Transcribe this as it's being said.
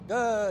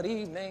Good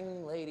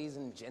evening, ladies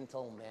and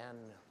gentlemen.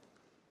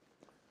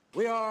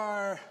 We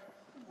are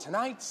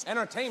tonight's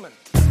entertainment.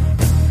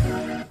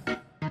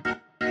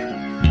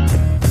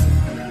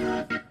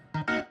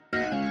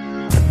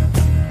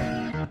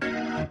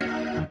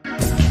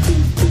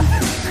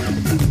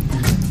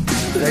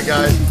 Hey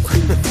guys.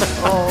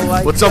 Oh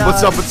my What's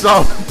God. up? What's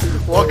up?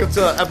 Welcome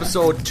to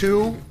episode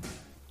 2,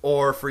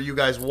 or for you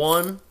guys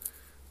 1,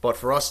 but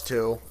for us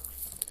 2.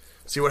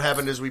 See, what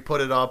happened is we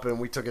put it up and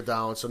we took it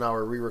down, so now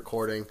we're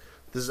re-recording.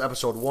 This is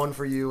episode 1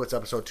 for you. It's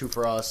episode 2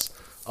 for us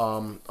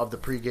of the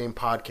pregame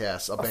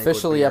podcast. A Banquet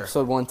Officially Beer.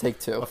 episode 1, take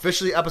 2.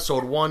 Officially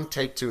episode 1,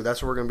 take 2.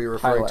 That's what we're going to be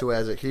referring to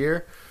as it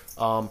here.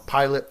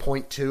 Pilot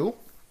point 2.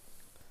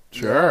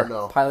 Sure. Yeah,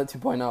 no. Pilot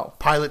 2.0.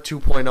 Pilot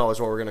 2.0 is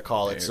what we're going to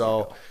call it.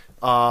 So,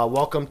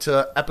 welcome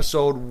to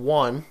episode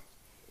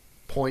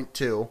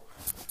 1.2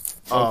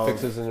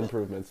 Fixes and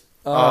improvements.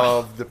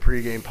 of the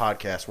pregame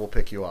podcast. We'll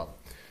pick you up.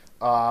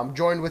 I'm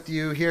joined with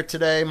you here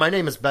today. My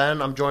name is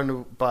Ben. I'm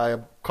joined by a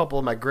couple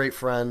of my great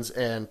friends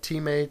and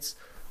teammates.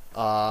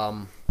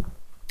 I'll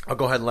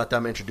go ahead and let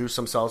them introduce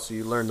themselves so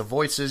you learn the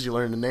voices, you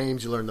learn the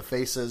names, you learn the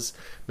faces.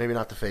 Maybe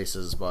not the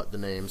faces, but the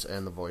names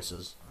and the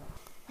voices.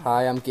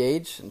 Hi, I'm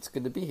Gage. It's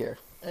good to be here.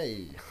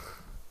 Hey.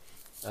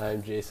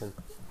 I'm Jason.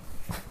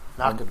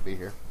 Not good to be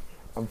here.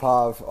 I'm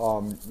Pav.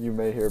 You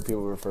may hear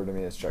people refer to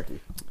me as Chucky.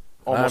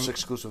 Almost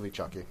exclusively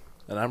Chucky.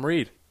 And I'm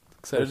Reed.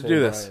 Excited to Personally,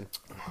 do this.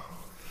 Brian.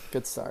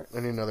 Good start.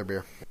 I need another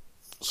beer.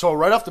 So,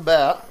 right off the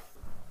bat,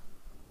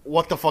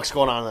 what the fuck's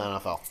going on in the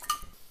NFL?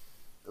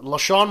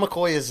 LaShawn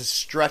McCoy is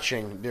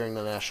stretching during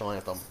the national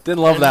anthem. Didn't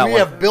love And that we one.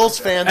 have Bills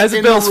fans As a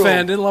in the Bills room.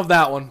 fan, didn't love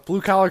that one.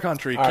 Blue collar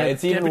country. All right, Can't,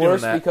 it's can't even be doing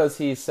worse that. because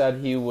he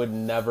said he would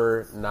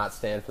never not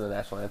stand for the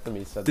national anthem.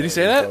 He said. Did he it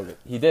say was that? Rogan.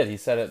 He did. He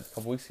said it a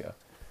couple weeks ago.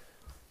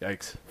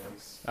 Yikes.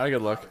 Not a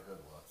good look.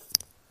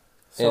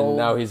 So, And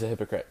now he's a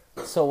hypocrite.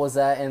 So was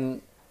that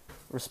in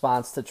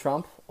response to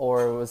Trump,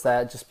 or was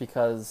that just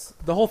because...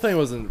 The whole thing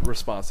was in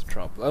response to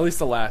Trump. At least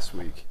the last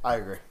week. I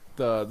agree.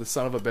 The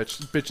son of a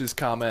bitch's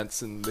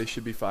comments, and they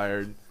should be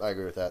fired. I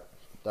agree with that.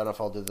 The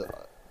NFL did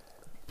that.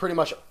 Pretty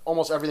much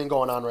almost everything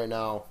going on right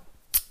now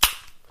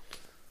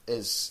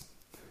is,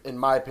 in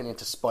my opinion,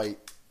 to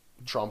spite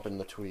Trump and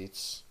the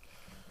tweets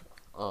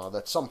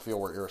that some feel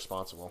were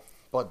irresponsible.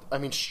 But, I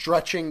mean,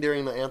 stretching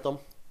during the anthem,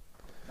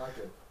 not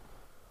good.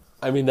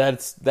 I mean,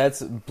 that's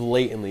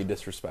blatantly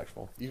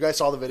disrespectful. You guys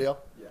saw the video?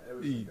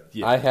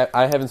 Yeah.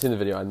 I haven't seen the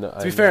video. I know,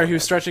 To be fair, he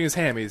was stretching his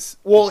hammies.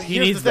 Well, he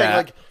here's needs the thing. that.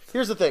 Like,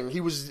 here's the thing.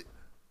 He was,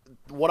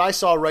 what I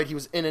saw, right, he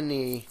was in a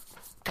knee,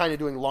 kind of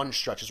doing lunge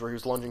stretches where he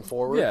was lunging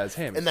forward. Yeah, his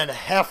hammies. And then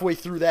halfway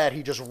through that,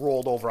 he just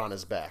rolled over on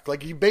his back.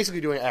 Like, he basically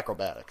doing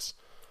acrobatics.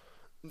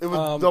 It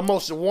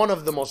was one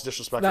of the most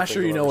disrespectful Not things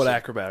sure you I've know ever what seen.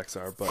 acrobatics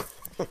are, but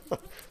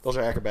Those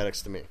are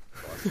acrobatics to me.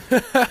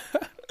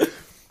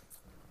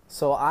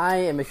 So I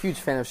am a huge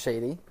fan of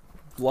Shady.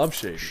 love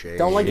shady. Shady.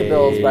 Don't like the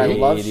Bills, but I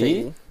love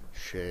Shady. Shady.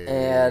 Shady.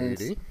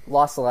 And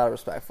lost a lot of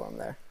respect for him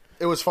there.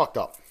 It was fucked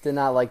up. Did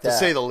not like that.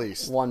 say the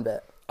least. One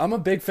bit. I'm a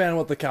big fan of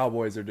what the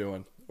Cowboys are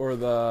doing. Or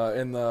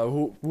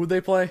who'd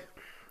they play?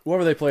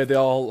 Whoever they played, they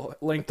all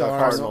linked The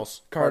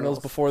arms. Cardinals.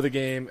 Before the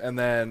game, and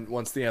then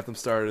once the anthem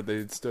started,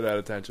 they stood at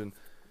attention.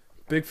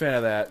 Big fan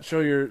of that.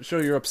 Show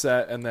you're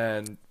upset, and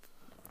then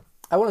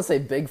I wouldn't say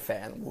big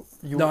fan.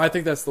 no, I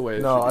think that's the way.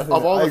 It No, should I be. think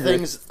Of all I the agree.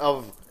 things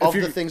of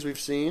you're- the things we've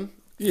seen,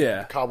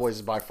 Yeah, Cowboys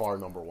is by far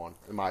number one,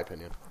 in my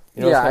opinion.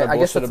 You know what's Yeah, kinda I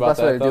guess bullshit that's the about best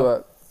way that, to do though?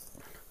 it.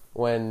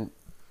 When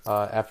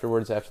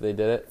afterwards, after they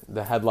did it,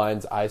 the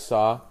headlines I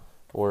saw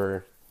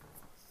were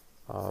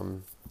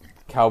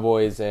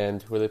Cowboys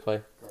and who do they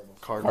play?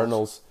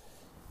 Cardinals.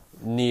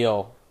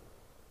 Kneel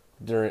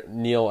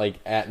like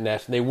at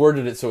national. They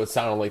worded it so it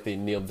sounded like they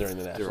kneeled during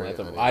the national During it,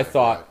 anthem. anyway, I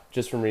thought right.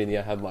 just from reading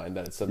the headline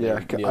that it said Yeah,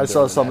 they kneeled I saw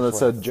during the something that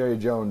national said Jerry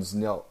Jones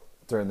knelt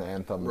during the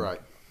anthem.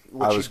 Right.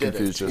 I Which was he did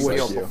confused it. just He like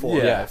kneeled you. before.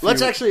 Yeah. if Let's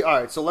you- actually, all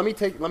right, so let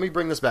me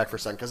bring this back for a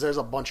second, because there's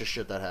a bunch of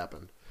shit that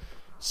happened.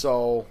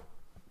 So,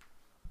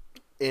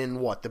 in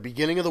the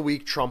beginning of the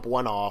week, Trump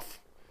went off,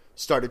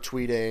 started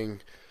tweeting,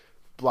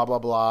 blah, blah,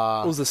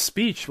 blah. It was a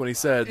speech when he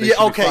said. They Yeah, should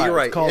be okay, fired. you're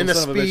right. Called In him the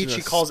son of a bitch speech,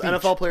 he calls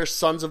NFL players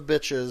sons of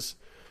bitches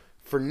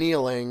for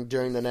kneeling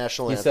during the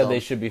national He anthem. said they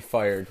should be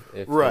fired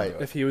if they Right. do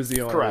it. If he was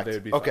the owner, Correct. they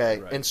would be Okay,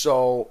 fired, right. and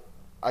so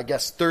I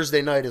guess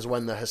Thursday night is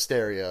when the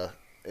hysteria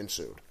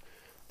ensued.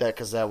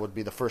 Because that would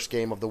be the first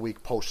game of the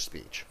week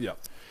post-speech. Yeah.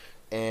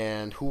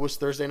 And who was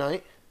Thursday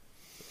night?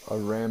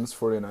 Rams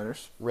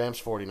 49ers.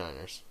 Rams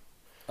 49ers.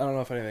 I don't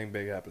know if anything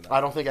big happened. I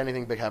don't think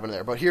anything big happened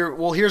there. But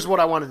here's what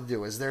I wanted to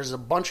do is there's a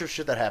bunch of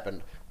shit that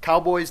happened.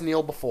 Cowboys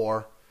kneel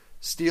before.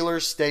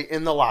 Steelers stay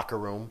in the locker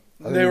room.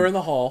 They were in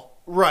the hall.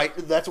 Right,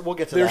 we'll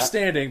get to They that. were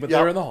standing, but Yep,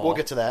 they were in the hall. We'll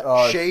get to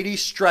that. Shady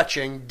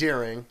stretching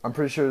during. I'm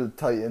pretty sure the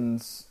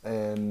Titans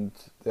and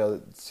the other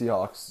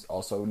Seahawks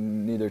also,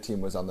 neither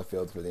team was on the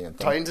field for the anthem.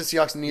 Titans and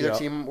Seahawks, neither Yep.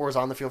 team was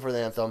on the field for the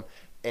anthem.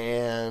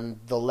 And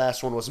the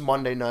last one was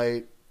Monday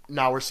night.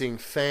 Now we're seeing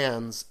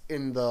fans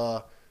in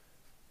the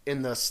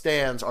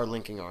stands are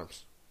linking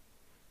arms.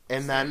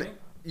 And then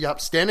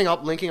Yep, standing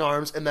up, linking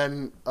arms, and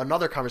then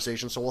another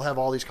conversation. So we'll have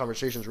all these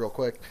conversations real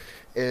quick.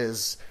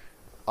 Is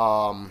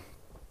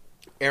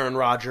Aaron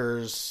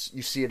Rodgers?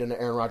 You see it in the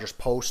Aaron Rodgers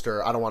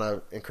poster. I don't want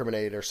to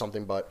incriminate or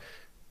something, but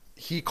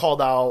he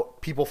called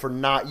out people for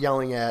not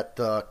yelling at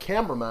the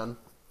cameramen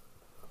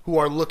who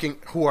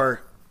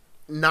are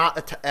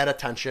not at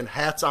attention,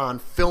 hats on,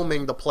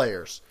 filming the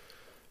players.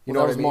 You know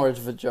that what was I mean? more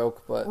of a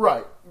joke, but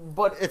Right,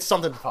 but it's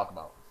something to talk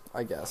about.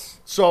 I guess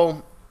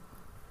So,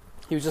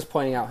 he was just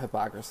pointing out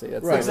hypocrisy.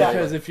 That's Right, Exactly.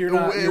 because if you're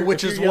not,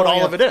 Which if is you're what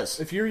yelling all of it is.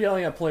 If you're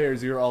yelling at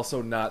players, you're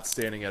also not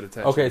standing at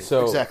attention. Okay,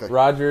 so Exactly.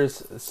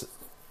 Rodgers was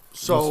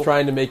so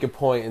trying to make a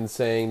point in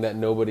saying that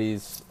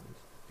nobody's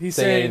he's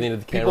saying saying anything to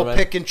the people cameraman.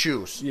 pick and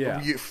choose. Yeah.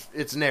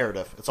 It's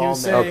narrative. It's he all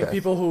was narrative. saying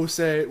people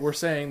who were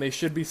saying they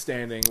should be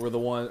standing were the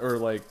one or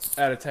like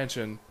at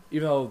attention,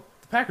 even though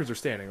the Packers are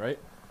standing, right?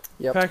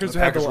 Yep. Packers The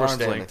had Packers the were arms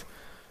standing. length.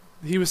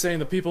 He was saying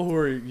the people who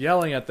were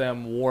yelling at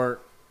them weren't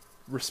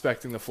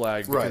respecting the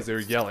flag because Right. they were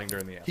yelling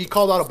during the anthem. He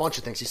called out a bunch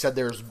of things. He said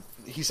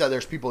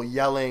there's people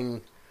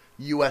yelling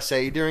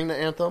USA during the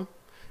anthem.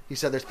 He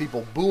said there's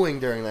people booing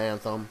during the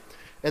anthem.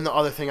 And the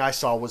other thing I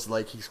saw was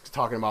like he's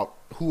talking about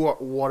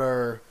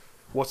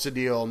what's the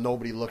deal?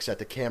 Nobody looks at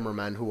the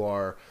cameramen who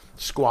are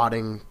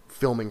squatting,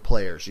 filming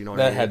players. You know what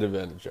I That mean? had to have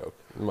been a joke.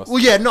 It must Well,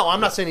 yeah, no, I'm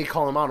not saying he's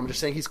calling them out. I'm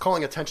just saying he's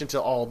calling attention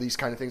to all these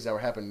kind of things that were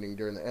happening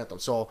during the anthem.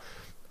 So,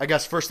 I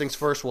guess first things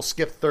first, we'll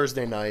skip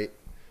Thursday night,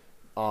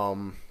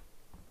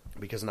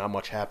 because not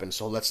much happened.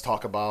 So let's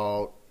talk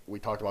about. We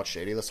talked about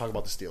Shady. Let's talk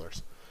about the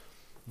Steelers.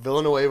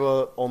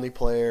 Villanueva, only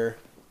player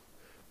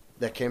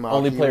that came out.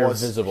 Only He player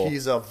was- visible.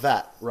 He's a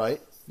vet,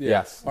 right?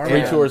 Yes. Our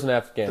 3 man. tours in The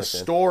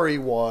Afghanistan. story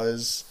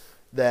was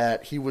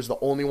that he was the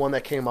only one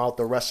that came out.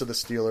 The rest of the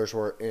Steelers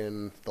were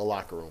in the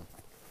locker room.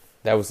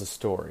 That was the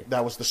story.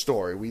 That was the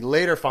story. We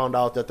later found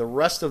out that the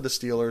rest of the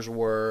Steelers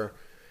were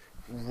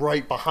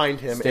right behind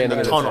him Standing in in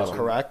the the tunnels,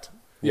 tunnel. correct?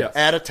 Yes.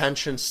 At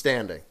attention,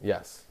 standing.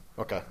 Yes.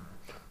 Okay.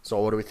 So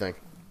what do we think?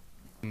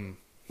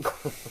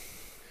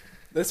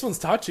 This one's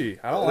touchy.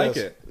 I don't like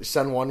it.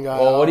 Send one guy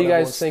Well, out, what do you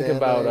guys everyone's think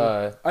standing.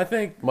 about I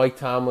think Mike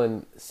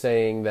Tomlin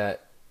saying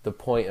that the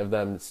point of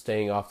them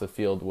staying off the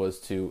field was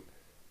to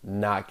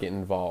not get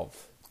involved?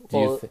 Do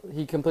you Well, thi-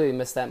 he completely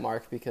missed that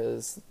mark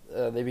because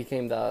they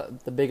became the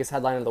biggest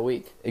headline of the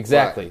week.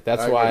 Exactly. Right.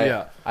 That's I why agree.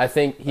 Yeah. I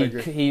think I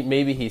agree. he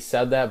maybe he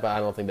said that, but I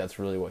don't think that's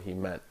really what he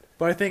meant.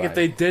 But I think if Right.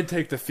 they did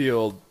take the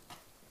field,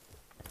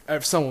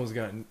 if someone was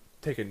going to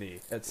take a knee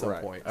at some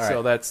Right. point. All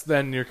So right.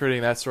 then you're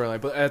creating that storyline.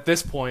 But at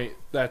this point,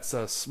 that's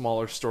a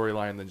smaller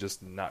storyline than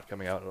just not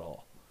coming out at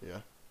all. Yeah.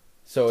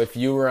 So if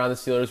you were on the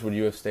Steelers, would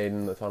you have stayed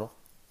in the tunnel?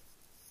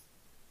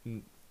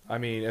 I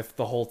mean, if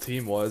the whole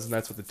team was, and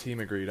that's what the team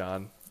agreed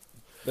on,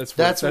 that's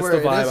That's where the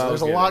it vibe is. I was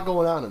There's a getting. lot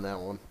going on in that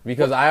one.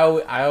 Because I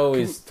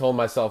always told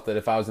myself that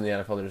if I was in the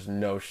NFL, there's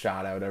no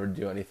shot I would ever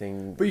do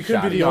anything. But you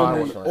couldn't be the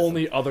shoddy.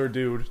 only other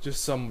dude,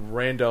 just some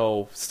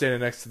rando standing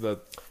next to the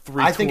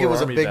three. I think it was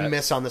a Army big vet.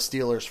 miss on the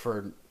Steelers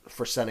for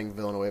sending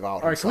Villanueva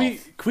out All right,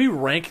 himself. can we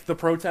rank the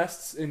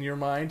protests in your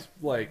mind,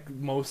 like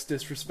most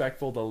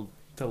disrespectful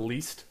to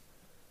least?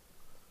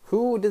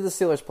 Who did the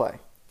Steelers play?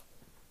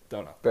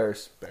 Don't know.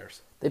 Bears.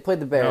 Bears. They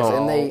played the Bears, No.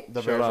 and they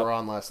The Shut Bears up. were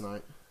on last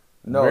night.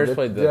 No, Bears they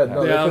played the yeah, Packers.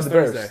 no, Yeah, they it played was the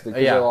Bears. Thursday.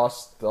 They Yeah.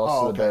 lost Oh,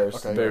 to the okay, Bears.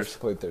 okay. The Bears. Bears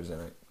played Thursday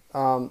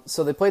night.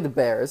 so they played the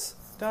Bears.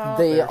 The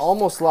They Bears.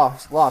 almost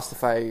lost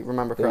if I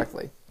remember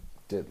correctly.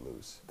 Did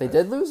lose. They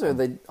did lose, or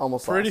they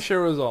almost Pretty lost?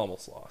 sure it was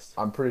almost lost.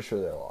 I'm pretty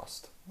sure they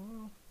lost.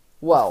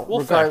 Well,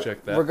 We'll fact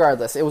check that.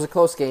 regardless, it was a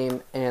close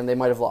game, and they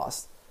might have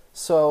lost.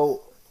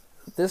 So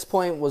this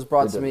point was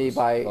brought They to did me lose.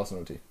 by Lost in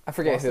OT. I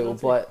forget Lost in who,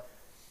 OT. but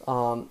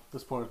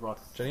This point is brought.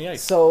 Jenny Yikes.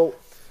 so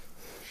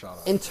Shut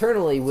up.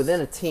 internally within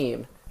a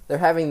team, they're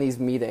having these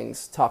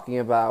meetings talking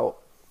about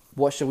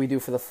what should we do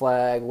for the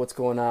flag, what's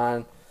going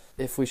on,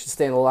 if we should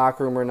stay in the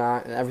locker room or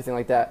not, and everything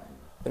like that.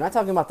 They're not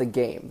talking about the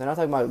game. They're not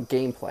talking about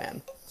game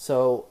plan.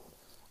 So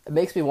it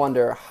makes me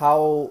wonder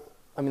how.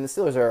 I mean, the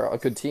Steelers are a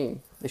good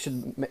team. They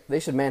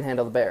should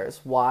manhandle the Bears.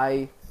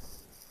 Why?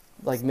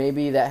 Like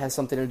maybe that has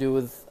something to do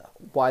with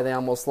why they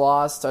almost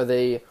lost. Are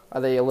they a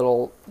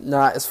little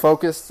not as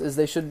focused as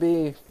they should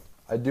be?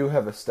 I do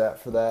have a stat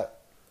for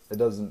that. It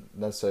doesn't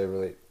necessarily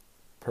relate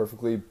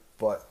perfectly,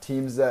 but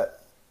teams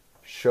that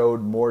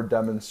showed more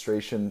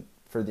demonstration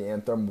for the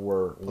anthem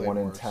were Played 1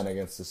 in worse. 10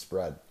 against the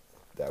spread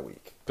that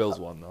week. Bills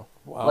won though.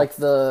 Wow. Like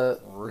the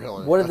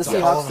Really? What did the That's a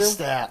hell of a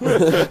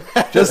Seahawks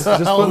stat. Just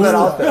putting that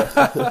out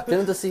there.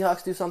 didn't the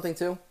Seahawks do something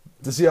too?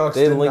 The Seahawks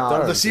They did linked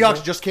not. arms. The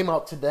Seahawks just came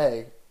out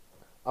today.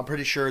 I'm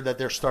pretty sure that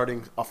they're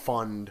starting a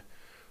fund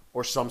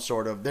or some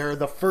sort of. They're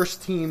the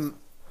first team,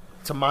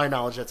 to my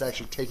knowledge, that's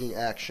actually taking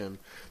action.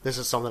 This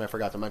is something I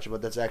forgot to mention,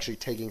 but that's actually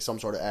taking some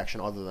sort of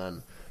action other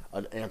than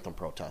an anthem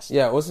protest.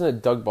 Yeah, wasn't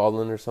it Doug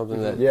Baldwin or something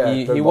that Yeah,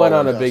 he Doug went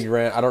on a Baldwin, big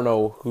rant? I don't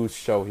know whose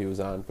show he was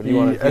on, but he He-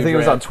 went on a I huge think it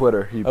was on rant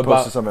Twitter. He about-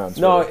 posted something on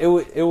Twitter. No,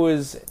 it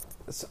was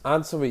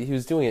on somebody. He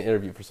was doing an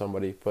interview for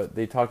somebody, but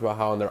they talked about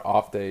how on their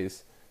off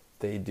days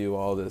they do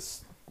all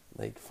this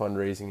like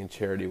fundraising and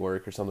charity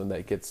work or something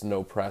that gets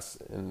no press,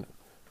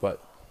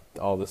 but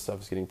all this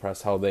stuff is getting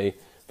press. How they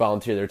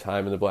volunteer their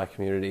time in the black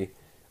community,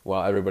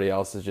 while everybody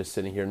else is just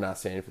sitting here not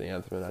standing for the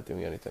anthem and not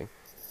doing anything.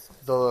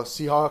 The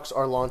Seahawks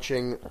are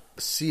launching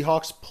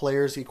Seahawks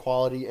Players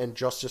Equality and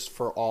Justice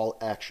for All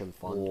Action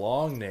Fund.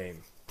 Long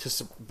name.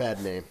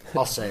 Bad name.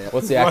 I'll say it.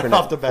 What's the Right acronym?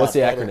 off the bat, What's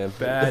the bad acronym? name.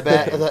 Bad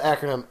The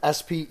acronym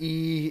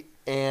SPE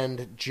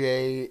and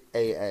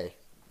JAA.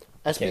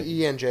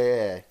 SPE and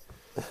JAA.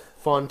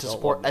 Fund to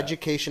support love that.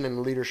 education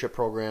and leadership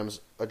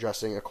programs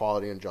addressing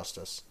equality and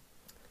justice.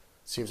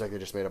 Seems like they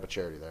just made up a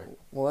charity there.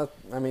 Well,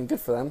 good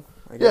for them.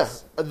 I Yeah,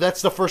 guess.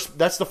 that's the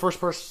first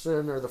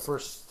person or the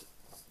first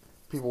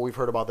people we've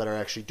heard about that are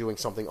actually doing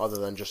something other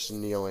than just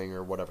kneeling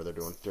or whatever they're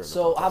doing during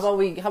So the how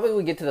protest. about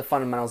we get to the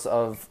fundamentals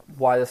of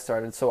why this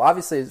started? So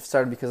obviously it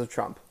started because of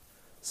Trump.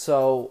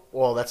 So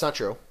Well, that's not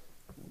true.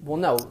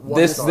 no,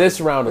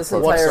 This round of this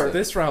protests. entire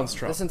This round's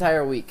Trump. this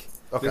entire week.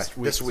 Okay, This this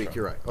week's week Trump.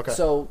 you're right. Okay.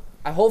 So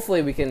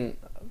hopefully we can,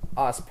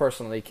 us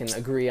personally, can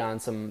agree on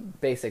some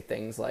basic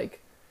things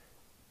like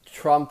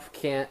Trump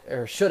can't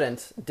or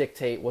shouldn't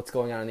dictate what's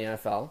going on in the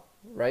NFL.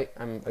 Right?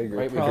 I agree.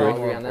 Right? We Probably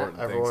can more agree on that. important things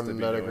to Everyone be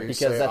that doing. agrees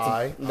Because say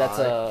that's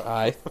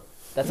aye.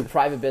 that's a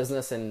private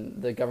business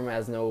and the government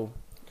has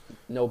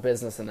no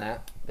business in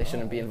that. They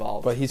shouldn't be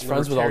involved. But he's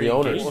friends with all the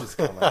Libertarian owners. Gauge is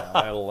coming out.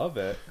 I love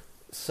it.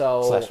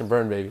 so Slash and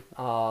burn, baby.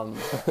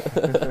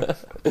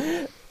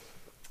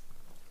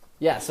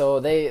 yeah, so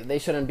they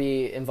shouldn't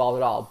be involved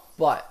at all.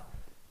 But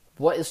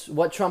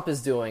what Trump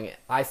is doing,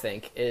 I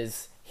think,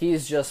 is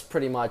he's just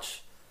pretty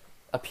much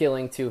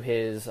appealing to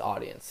his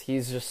audience.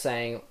 He's just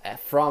saying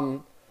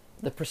from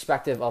the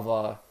perspective of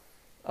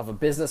a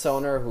business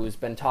owner who's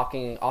been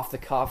talking off the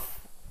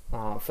cuff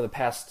for the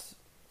past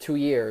 2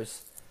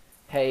 years.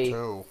 Hey,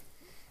 2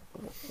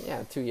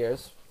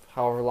 years,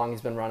 however long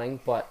he's been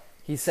running, but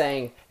he's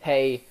saying,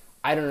 hey,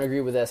 I don't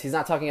agree with this. He's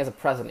not talking as a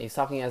president. He's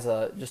talking as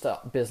just a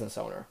business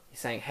owner. He's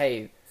saying,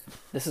 hey,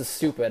 this is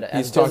stupid.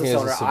 As He's a talking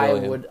business as a owner,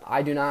 civilian.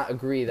 I do not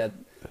agree that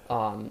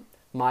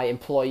my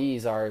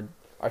employees are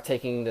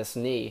taking this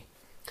knee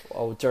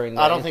during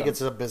the I don't anthem. think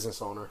it's a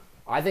business owner.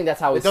 I think that's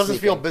how It he's doesn't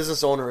feel speaking.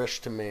 business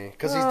owner-ish to me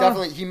because he's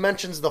definitely he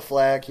mentions the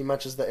flag, he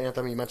mentions the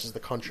anthem, he mentions the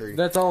country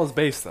That's all his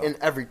base, though. in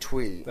every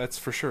tweet. That's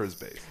for sure his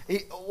base.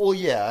 Well,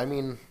 yeah, I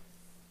mean,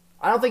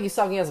 I don't think he's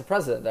talking as a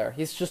president there.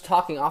 He's just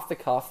talking off the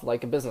cuff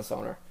like a business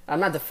owner. I'm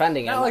not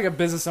defending him. Not like a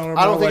business owner.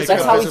 I don't more think like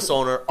it's That's like how a he- business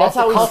owner. that's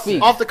how he cuff,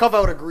 speaks. Off the cuff, I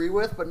would agree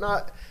with, but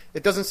not.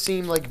 It doesn't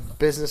seem like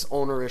business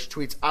owner-ish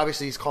tweets.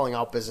 Obviously, he's calling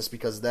out business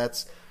because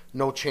that's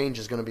no change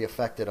is going to be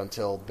affected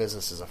until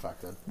business is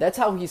affected. That's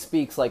how he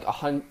speaks, like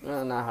not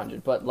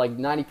 100, but like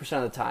 90%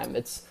 of the time.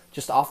 It's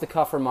just off the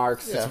cuff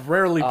remarks. Yeah. It's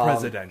rarely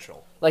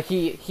presidential. Like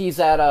he's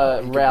at a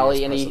He can rally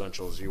be and as he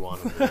presidential as you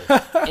want him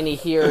to be. and he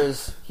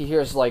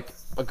hears like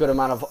a good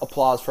amount of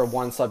applause for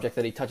one subject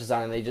that he touches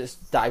on, and he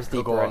just dives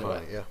He'll deeper go off into on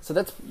it. it, yeah. So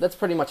that's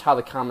pretty much how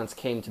the comments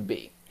came to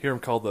be. Hear him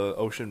call the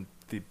ocean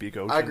the big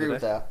ocean. I agree today?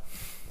 with that.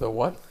 The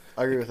what?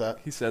 I agree with that.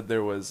 He said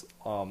there was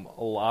a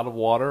lot of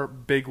water,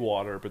 big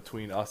water,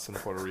 between us and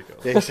Puerto Rico.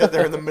 Yeah, he said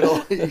they're in the middle.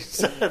 He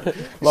said they're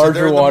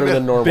Larger in the water mid-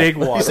 than normal. Big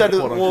water. He said,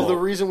 quote, well, the unquote.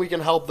 reason we can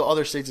help the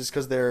other states is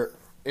because they're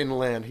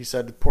inland. He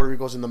said Puerto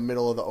Rico's in the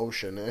middle of the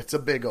ocean. It's a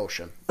big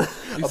ocean.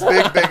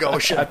 big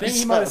ocean. I think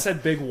he might have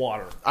said big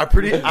water.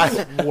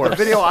 The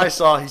video I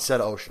saw, he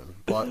said ocean.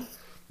 But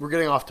we're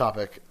getting off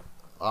topic.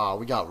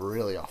 We got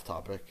really off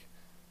topic.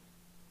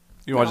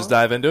 You want to just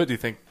dive into it? Do you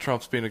think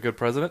Trump's being a good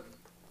president?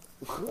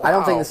 I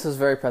don't think Wow. this is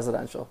very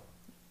presidential.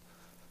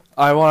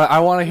 I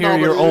want to hear No,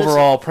 but your it is-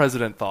 overall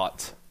president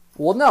thoughts.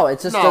 Well, no,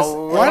 it's just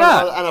No, Why we're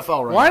not? on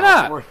NFL right Why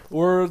now. not?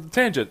 We're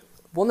tangent.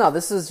 well, no,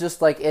 this is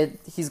just like it.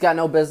 He's got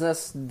no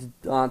business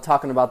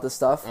talking about this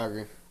stuff. I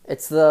agree.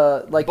 It's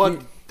the like.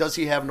 But does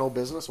he have no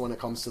business when it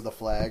comes to the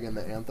flag and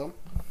the anthem?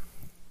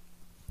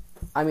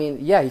 I mean,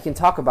 yeah, he can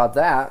talk about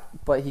that,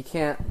 but he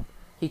can't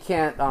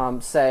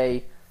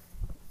say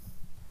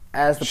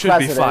as the Should be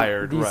president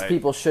fired, these right.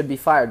 people should be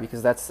fired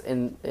because that's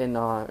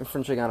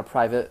infringing on a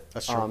private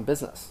That's true.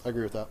 business. I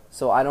agree with that.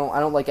 So I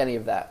don't like any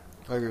of that.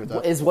 I agree with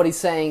that. Is what he's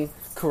saying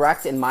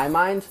correct in my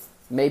mind?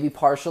 Maybe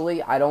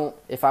partially. I don't.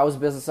 If I was a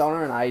business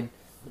owner and I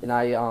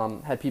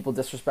had people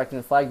disrespecting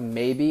the flag,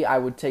 maybe I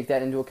would take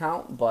that into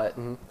account. But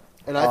And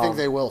I think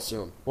they will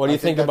soon. What do you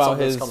I think that's about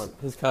something his that's coming.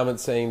 his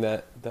comments saying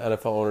that the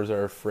NFL owners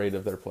are afraid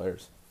of their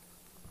players,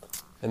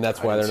 and that's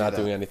I why didn't they're see not that.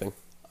 doing anything?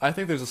 I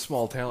think there's a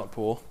small talent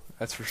pool.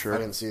 That's for sure. I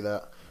didn't see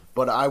that.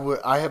 But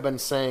I have been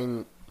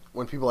saying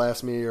when people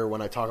ask me or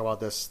when I talk about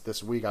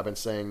this week, I've been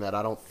saying that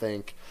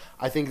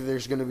I think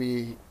there's going to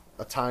be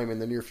a time in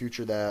the near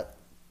future that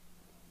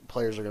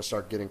players are going to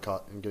start getting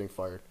cut and getting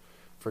fired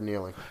for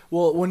kneeling.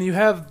 Well, when you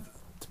have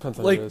Depends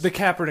on who it like is. the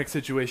Kaepernick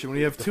situation, when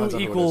you have two Depends on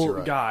who it is, equal you're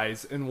right.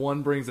 guys and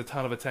one brings a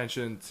ton of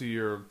attention to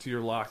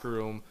your locker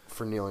room,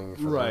 For kneeling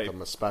for Right. the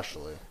anthem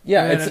especially.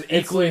 Yeah, and it's an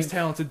equally like, as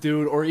talented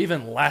dude or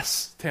even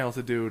less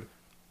talented dude,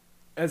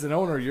 as an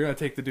owner, you're going to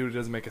take the dude who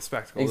doesn't make a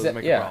spectacle, doesn't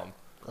make yeah. a problem.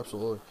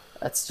 Absolutely.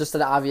 that's just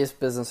an obvious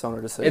business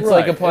owner decision. it's Right,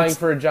 like applying it's-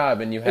 for a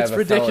job and you have It's a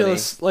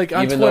ridiculous. felony, Like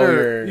on even though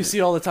Twitter, you're- you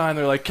see all the time.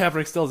 They're like,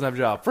 Kaepernick still doesn't have a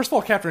job. First of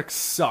all, Kaepernick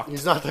sucked.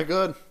 He's not that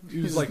good.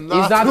 He was like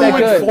not 2 that and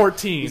good.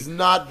 14. He's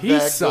not He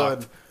that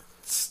sucked. good.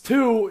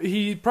 2,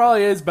 he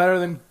probably is better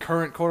than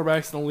current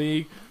quarterbacks in the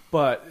league.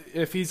 But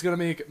if he's going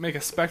to make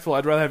a spectacle,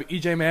 I'd rather have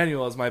E.J.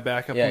 Manuel as my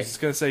backup. Yeah. Who's just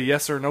going to say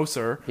yes or no,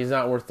 sir. He's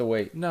not worth the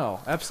wait. No,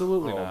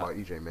 absolutely Oh, not. my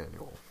EJ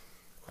Manuel.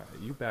 All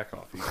right, you back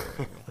off, E.J.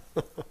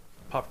 Manuel.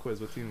 Pop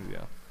quiz. What team is he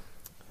on?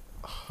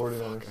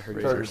 49ers. I heard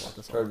you Chargers. talk about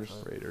this all the Chargers.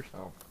 time. Raiders.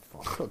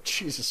 Oh,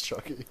 Jesus,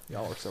 Chucky.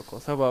 Y'all are so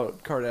close. How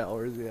about Cardell?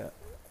 Where is he at?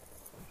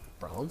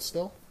 Browns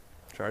still?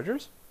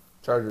 Chargers?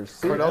 Chargers.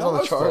 Cardell's on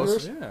the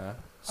Chargers? Yeah.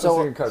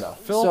 So Cardell.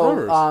 Phillip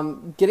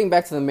Rivers. Getting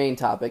back to the main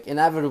topic,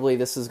 inevitably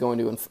this is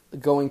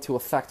going to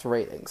affect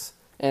ratings,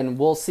 and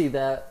we'll see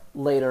that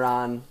later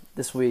on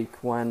this week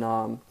when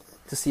to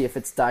see if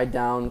it's died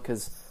down,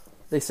 because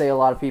they say a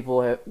lot of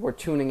people were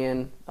tuning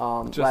in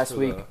last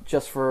week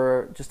just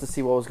to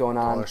see what was going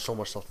Oh, on. there's so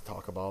much stuff to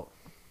talk about.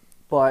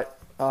 But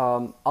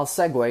I'll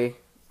segue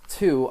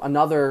to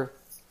another.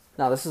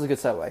 Now this is a good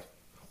segue.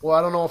 Well,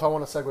 I don't know if I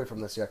want to segue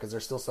from this yet because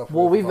there's still stuff.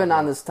 Well, we we've have to been talk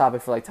on about. this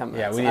topic for like 10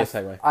 minutes. Yeah, we need a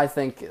segue. I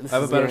think this I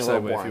have is a better getting a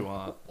little segue if boring. you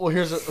want. Well,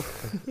 here's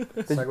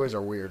segues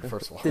are weird.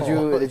 First of all,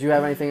 Did you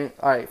have anything?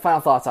 All right,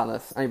 final thoughts on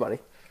this. Anybody?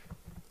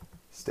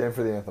 Stand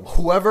for the anthem.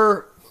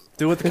 whoever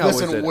Do what the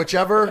Cowboys listen, did.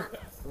 whichever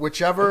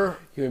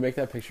Can we make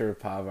that picture of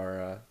Pav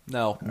our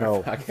No.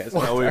 podcast?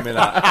 No, we may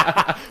not.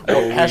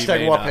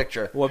 hashtag what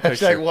picture? What Hashtag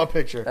picture? what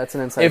picture? That's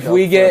an inside If joke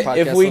we for get our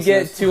if podcast we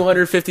listeners. get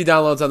 250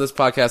 downloads on this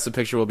podcast, the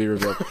picture will be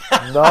revealed.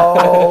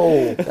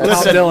 No.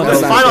 Listen, Dylan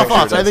knows final that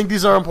thoughts. picture I think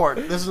these are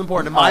important. This is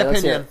important. In my All right,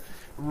 let's hear opinion,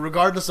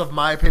 regardless of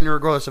my opinion,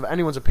 regardless of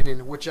anyone's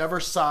opinion,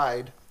 whichever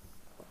side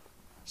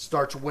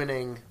starts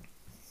winning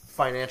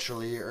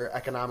financially or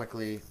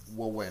economically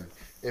will win.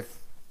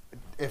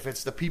 If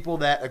it's the people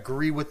that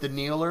agree with the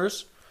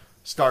kneelers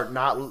start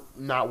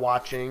not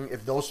watching,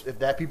 if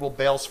that people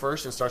bails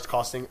first and starts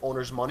costing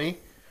owners money,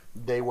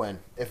 they win.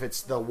 If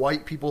it's the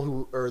white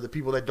people or the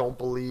people that don't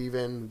believe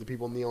in the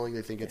people kneeling,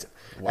 they think it's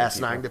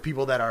asinine. people. The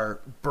people that are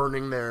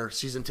burning their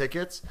season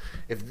tickets,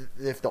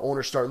 if the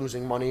owners start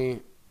losing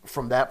money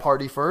from that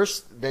party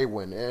first, they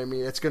win. I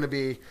mean, it's going to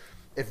be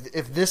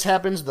if this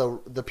happens,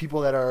 the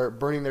people that are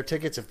burning their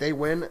tickets, if they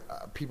win,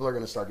 people are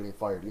going to start getting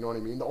fired. You know what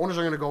I mean? The owners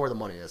are going to go where the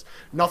money is.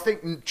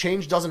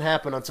 Change doesn't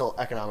happen until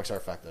economics are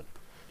affected.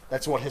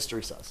 That's what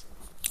history says.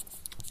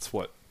 That's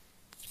what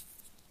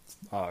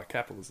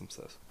capitalism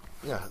says.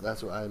 Yeah,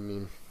 that's what I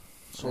mean.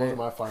 So those are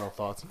my final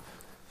thoughts.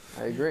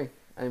 I agree.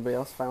 Anybody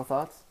else? Final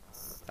thoughts?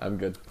 I'm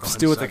good. Just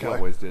do what the segue.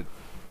 Cowboys did.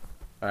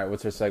 All right,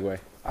 what's our segue?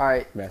 All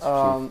right. Master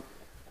Chief.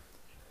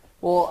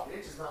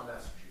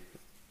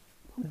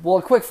 Well,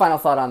 a quick final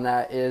thought on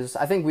that is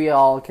I think we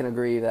all can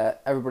agree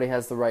that everybody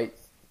has the right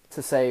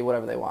to say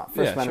whatever they want.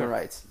 First Amendment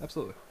rights.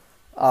 Absolutely.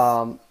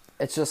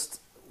 It's just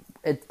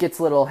it gets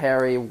a little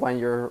hairy when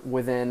you're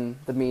within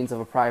the means of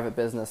a private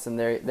business and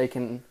they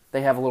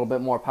have a little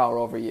bit more power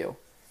over you.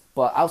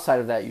 But outside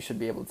of that, you should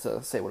be able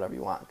to say whatever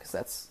you want because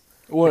that's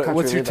the country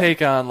What's we your live in.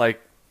 take on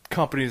like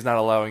companies not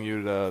allowing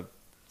you to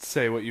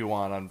say what you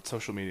want on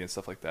social media and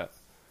stuff like that?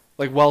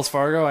 Like Wells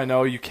Fargo, I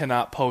know you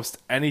cannot post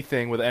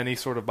anything with any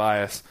sort of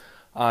bias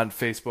on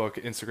Facebook,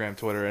 Instagram,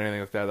 Twitter, anything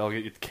like that. They'll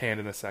get you canned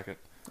in a second.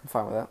 I'm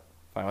fine with that.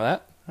 Fine with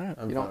that? All right.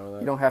 I'm You fine with don't that.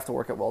 you don't have to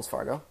work at Wells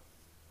Fargo.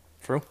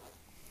 True.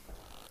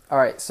 All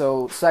right,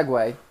 so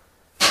segue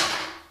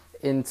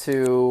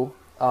into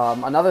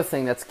another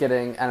thing that's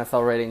getting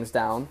NFL ratings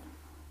down,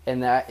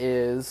 and that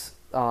is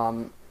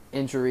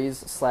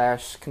injuries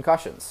 /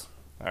 concussions.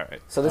 All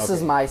right. So this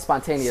is my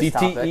spontaneous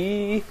topic,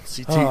 CTE.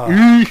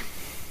 CTE.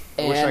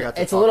 I wish I and got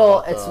to it's a talk little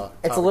about the it's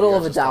a topic little you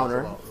of a guys just talked downer,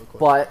 about real quick.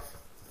 but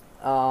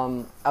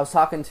I was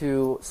talking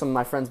to some of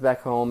my friends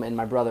back home and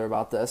my brother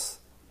about this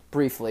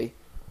briefly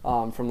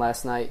from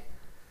last night.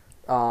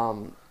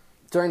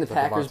 During the that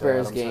Packers Devontae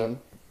Bears Adams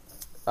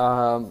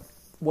game,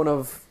 one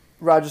of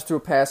Rodgers threw a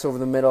pass over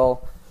the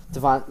middle.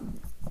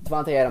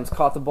 Devontae Adams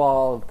caught the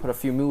ball, put a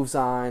few moves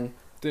on.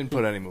 Didn't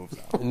put any moves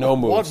on. No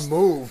moves. What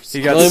moves? He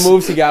The got only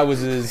moves he got was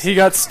his he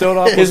got stood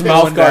up. his was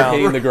mouth going guard down.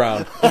 hitting the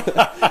ground.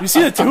 You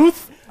see the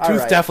tooth? All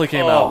Tooth right. definitely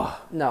came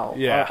out. No.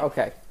 Yeah.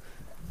 Okay.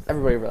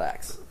 Everybody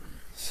relax.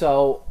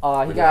 So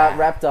he got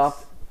wrapped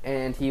up,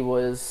 and he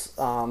was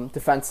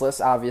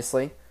defenseless,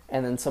 obviously.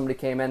 And then somebody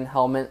came in,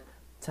 helmet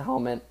to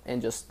helmet,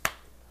 and just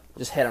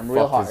hit him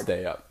real Fucked his hard.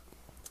 day up.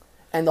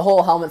 And the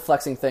whole helmet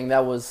flexing thing,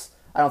 I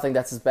don't think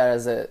that's as bad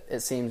as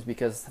it seems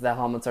because the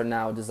helmets are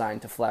now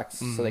designed to flex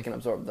so they can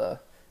absorb the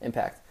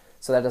impact.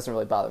 So that doesn't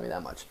really bother me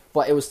that much.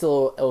 But it was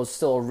still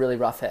a really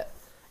rough hit.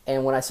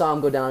 And when I saw him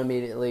go down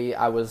immediately,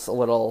 I was a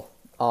little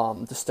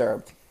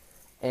disturbed.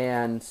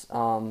 And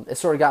it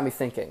sort of got me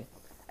thinking.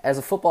 As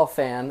a football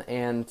fan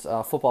and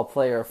a football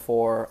player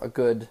for a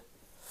good,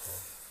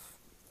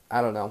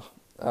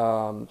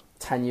 10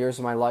 years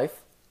of my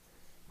life,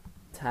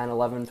 10,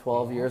 11,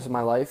 12 years of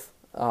my life,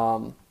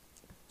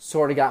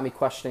 sort of got me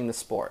questioning the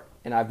sport.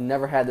 And I've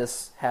never had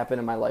this happen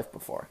in my life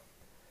before.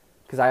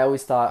 Because I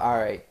always thought, all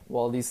right,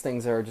 well, these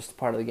things are just a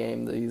part of the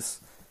game. These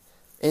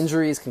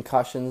injuries,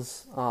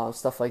 concussions,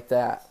 stuff like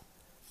that.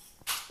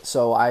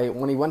 So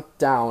when he went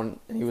down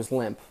and he was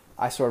limp,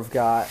 I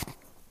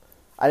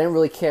didn't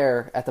really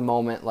care at the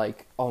moment,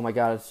 like, oh my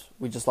God,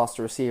 we just lost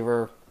a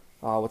receiver.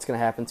 what's going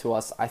to happen to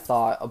us, I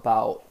thought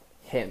about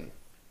him.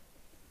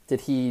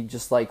 Did he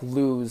just like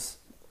lose?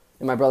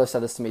 And my brother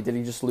said this to me. Did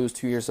he just lose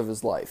 2 years of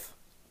his life?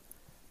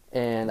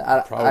 And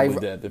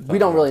we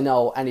don't really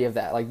know any of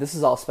that. Like, this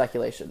is all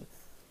speculation.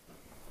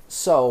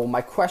 So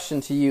my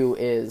question to you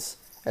is,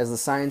 as the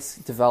science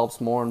develops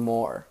more and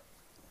more,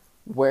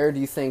 where do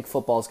you think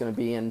football is going to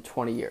be in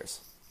 20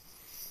 years?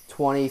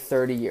 20,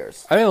 30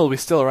 years? I think it'll be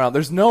still around.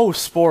 There's no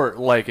sport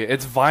like it.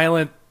 It's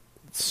violent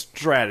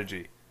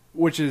strategy,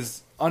 which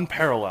is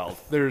unparalleled.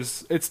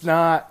 It's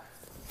not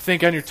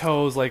think on your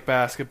toes like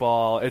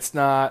basketball. It's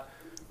not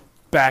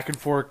back and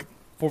forth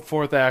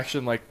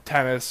action like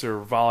tennis or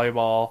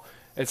volleyball.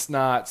 It's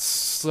not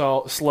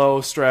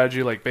slow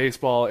strategy like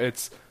baseball.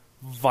 It's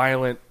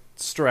violent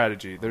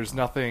strategy. There's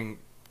nothing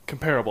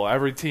comparable.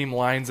 Every team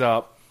lines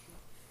up.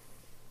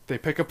 They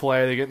pick a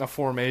play, they get in a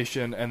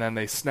formation, and then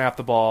they snap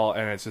the ball,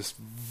 and it's just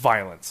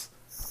violence.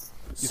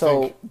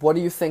 What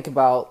do you think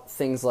about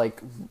things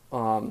like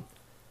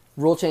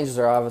rule changes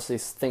are obviously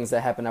things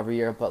that happen every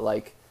year, but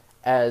like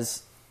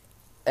as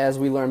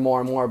we learn more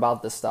and more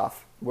about this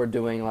stuff, we're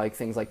doing like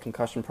things like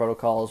concussion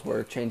protocols.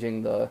 We're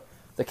changing the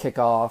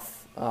kickoff.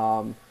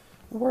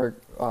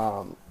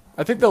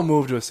 I think they'll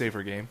move to a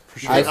safer game for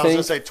sure. I was going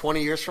to say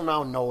 20 years from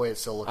now, no way it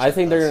still looks I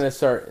think they're this. going to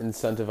start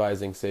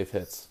incentivizing safe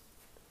hits.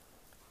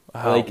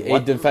 How? A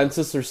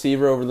defenseless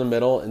receiver over the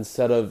middle,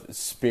 instead of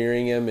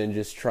spearing him and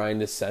just trying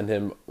to send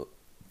him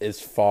as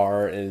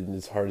far and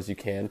as hard as you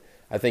can.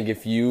 I think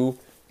if you,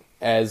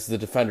 as the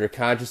defender,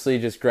 consciously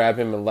just grab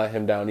him and let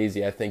him down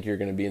easy, I think you're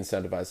going to be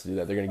incentivized to do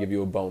that. They're going to give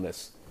you a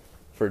bonus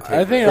for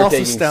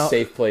taking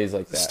safe plays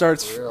like that.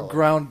 Starts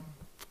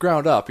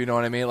ground up, you know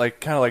what I mean? Like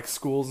kind of like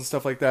schools and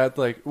stuff like that.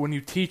 Like when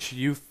you teach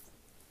youth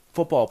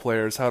football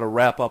players how to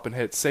wrap up and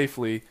hit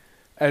safely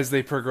as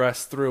they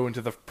progress through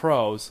into the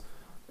pros,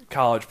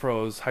 college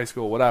pros, high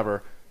school,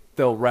 whatever,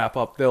 they'll wrap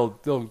up. They'll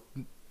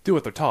do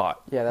what they're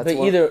taught. Yeah, that's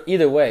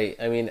either way.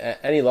 I mean, at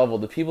any level,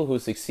 the people who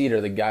succeed are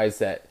the guys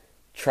that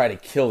try to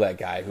kill that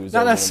guy who's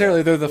not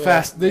necessarily. They're the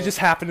fast. They just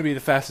happen to be the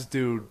fastest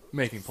dude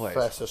making plays.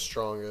 Fastest,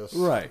 strongest.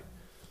 Right.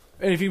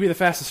 And if you be the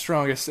fastest,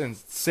 strongest, and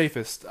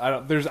safest,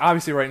 there's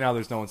obviously right now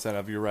there's no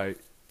incentive. You're right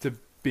to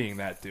being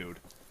that dude.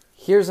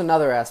 Here's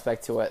another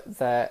aspect to it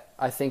that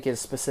I think is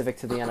specific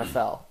to the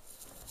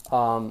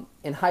NFL.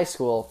 In high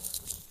school,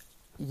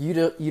 you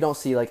don't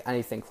see like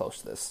anything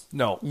close to this.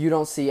 No. You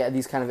don't see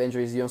these kind of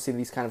injuries. You don't see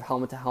these kind of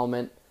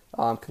helmet-to-helmet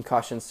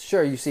concussions.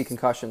 Sure, you see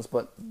concussions,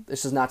 but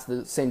it's just not to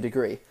the same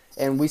degree.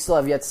 And we still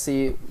have yet to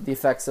see the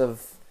effects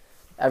of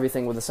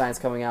everything with the science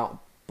coming out.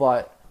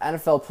 But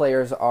NFL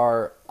players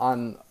are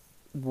on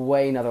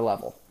way another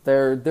level.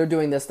 They're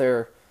doing this.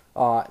 They're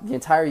the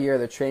entire year.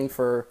 They're training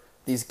for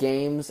these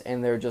games,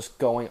 and they're just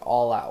going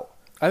all out.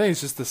 I think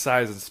it's just the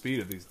size and speed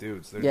of these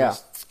dudes. They're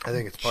just I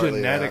think it's partly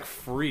genetic that.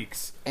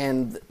 freaks.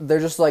 And they're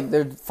just like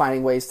they're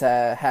finding ways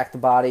to hack the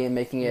body and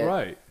making it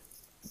Right.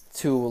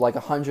 to like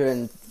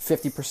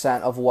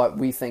 150% of what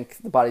we think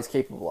the body's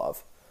capable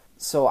of.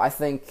 So I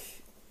think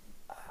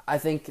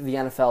the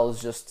NFL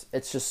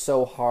is just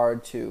so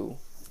hard to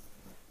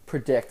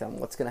predict on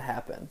what's going to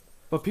happen.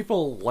 But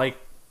people like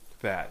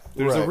that.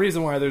 There's a Right.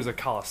 reason why there's a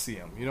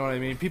Coliseum. You know what I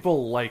mean?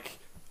 People like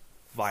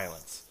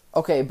violence.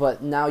 Okay,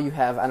 but now you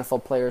have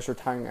NFL players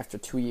retiring after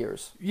 2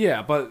 years.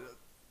 Yeah, but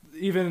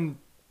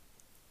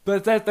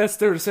that's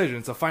their decision.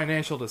 It's a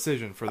financial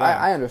decision for them.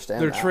 I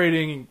understand They're that.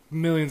 trading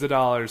millions of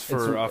dollars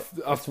for a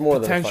It's more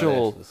than a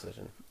potential financial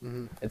decision.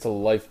 Mm-hmm. It's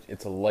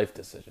a life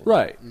decision.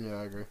 right. Yeah,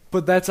 I agree.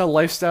 But that's a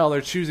lifestyle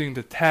they're choosing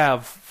to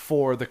have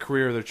for the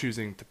career they're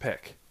choosing to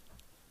pick.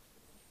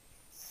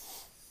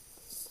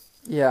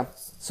 Yeah.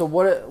 So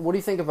what do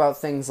you think about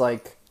things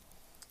like,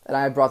 and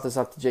I brought this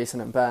up to Jason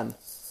and Ben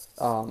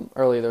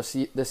earlier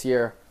this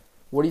year,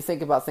 what do you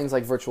think about things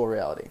like virtual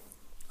reality?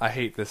 I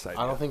hate this idea.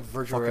 I don't think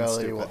virtual Fucking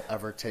reality stupid. will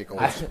ever take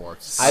over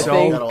sports. I So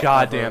think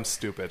goddamn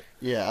stupid.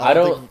 Yeah, I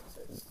don't.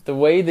 The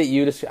way that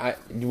you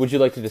would you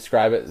like to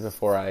describe it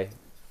before I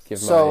give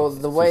So my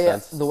the 2 way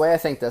cents? the way I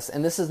think this,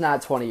 and this is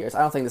not 20 years. I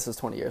don't think this is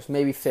 20 years.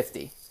 Maybe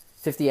 50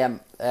 at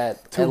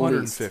least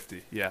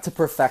 250. Yeah. to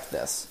perfect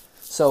this.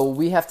 So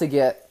we have to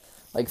get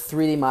like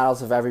 3D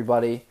models of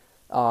everybody,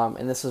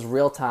 and this is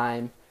real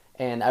time,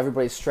 and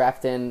everybody's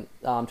strapped in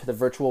to the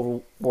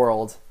virtual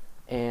world,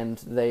 and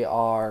they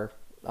are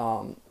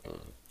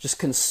just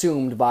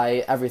consumed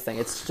by everything.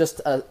 It's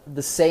just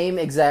the same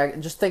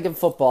exact. Just think of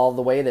football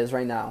the way it is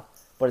right now,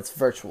 but it's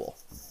virtual.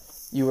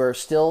 You are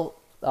still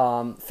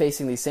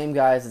facing these same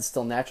guys. It's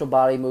still natural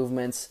body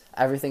movements.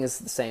 Everything is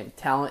the same.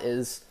 Talent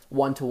is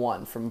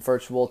 1-to-1 from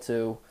virtual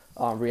to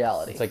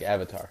reality. It's like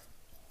Avatar.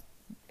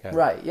 Kinda.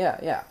 Right?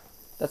 Yeah.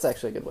 That's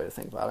actually a good way to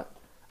think about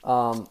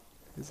it.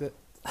 Is it?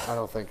 I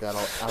don't think the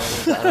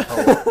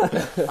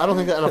NFL. I don't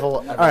think the NFL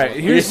will ever. All right.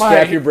 You Here's just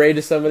strap your my. braid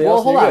to somebody Well,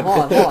 else. hold and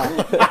on.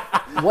 you're good.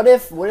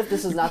 What if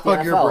this is not the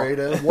Plug your braid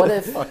NFL?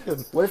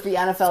 in. What if the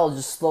NFL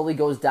just slowly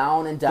goes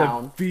down and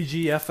down? The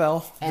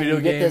VGFL, And Video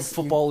you get Game You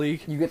Football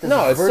League. get this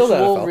No, it's still the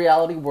virtual NFL.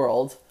 reality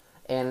world,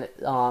 and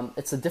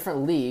it's a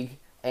different league,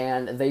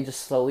 and they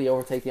just slowly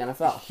overtake the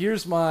NFL.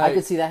 Here's my I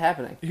could see that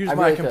happening. here's I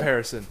my really could.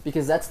 comparison.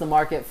 Because that's the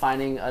market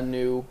finding a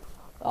new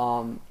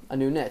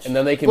niche. And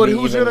then they can But be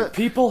who's even gonna-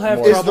 People have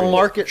more Is the trouble.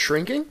 market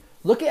shrinking?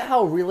 Look at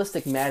how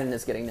realistic Madden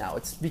is getting now.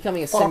 It's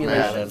becoming a Fuck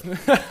simulation.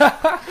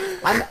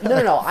 Madden.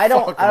 No. I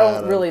don't Fuck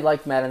Madden. really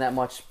like Madden that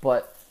much,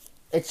 but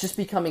it's just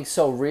becoming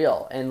so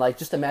real. And like,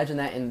 just imagine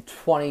that in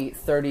 20,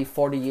 30,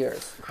 40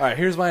 years. All right,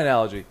 here's my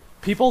analogy.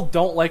 People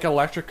don't like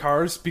electric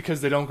cars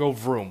because they don't go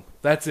vroom.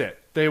 That's it.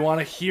 They want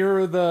to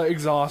hear the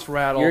exhaust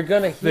rattle. You're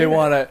gonna hear They it.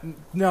 want to.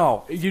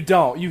 No, you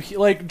don't.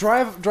 Like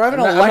drive an I'm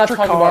not electric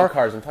talking car. about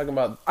cars. I'm talking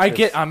about.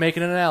 I'm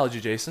making an analogy,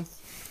 Jason.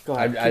 Go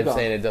ahead. I'm keep going.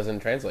 saying it doesn't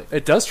translate.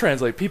 It does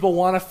translate. People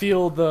want to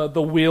feel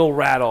the wheel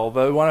rattle.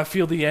 They want to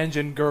feel the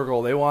engine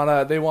gurgle. They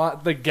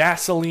want the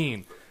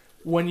gasoline.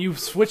 When you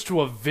switch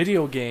to a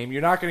video game,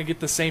 you're not going to get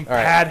the same All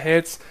right. pad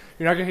hits.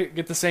 You're not going to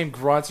get the same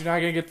grunts. You're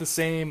not going to get the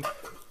same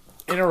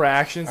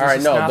interactions. All right,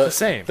 It's no, just not the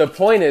same. The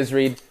point is,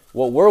 Reed,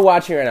 what we're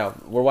watching right now,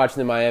 we're watching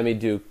the Miami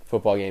Duke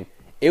football game.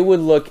 It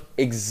would look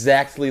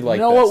exactly like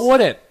no, this. it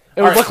wouldn't.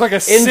 It would All right, look like a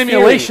in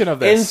simulation theory- of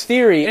this. In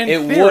theory, In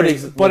it theory,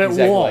 would but look it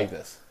exactly won't. like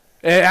this.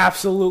 It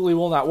absolutely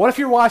will not. What if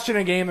you're watching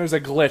a game, there's a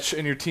glitch,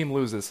 and your team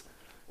loses?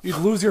 You'd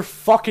lose your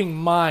fucking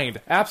mind.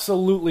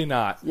 Absolutely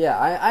not. Yeah,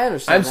 I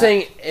understand. I'm that.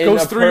 saying in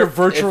Goes a through your if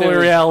virtual it was-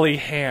 reality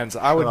hands.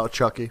 I would Oh,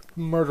 Chucky.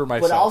 murder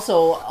myself. But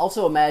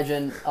also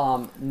imagine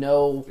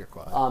no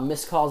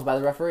missed calls by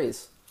the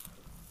referees.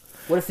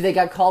 What if they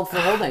got called for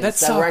holdings That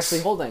that were sucks.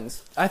 actually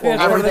holdings? I think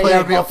that's Or Every what if they play got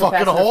would be a called for fucking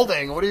pass interference?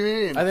 holding. What do you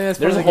mean? I think that's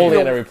There's a part of the holding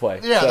game. on every play.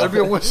 Yeah, so. there'd be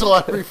a whistle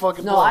every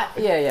fucking No,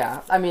 play.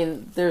 yeah. I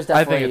mean, there's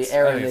I think definitely it's- I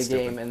error think in the it's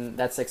game, stupid. and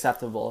that's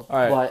acceptable. All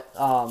right.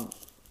 But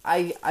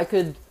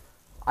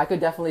I could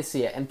definitely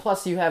see it. And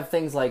plus, you have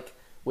things like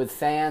with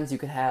fans, you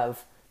could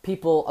have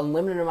people,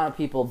 unlimited amount of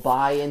people,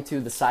 buy into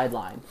the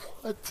sideline,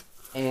 What?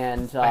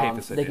 and I hate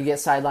this they idea. could get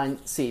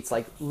sideline seats,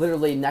 like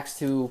literally next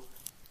to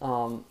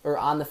or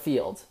on the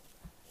field,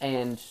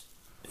 and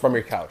From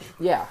your couch.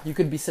 yeah, you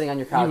could be sitting on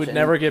your couch. You would and-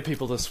 never get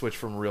people to switch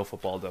from real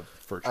football to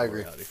virtual I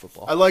agree. reality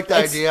football. I like the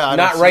It's idea. I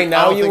not don't right see- now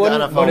I don't you think the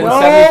wouldn't, NFL but in would-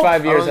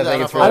 75 years, I I don't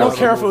think it's think I the don't NFL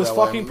care would if it move was that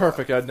way. fucking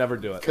perfect. I'd never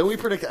do it. Can we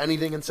predict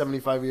anything in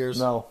 75 years?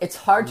 No. It's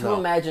hard to No.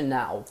 imagine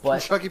now, Can but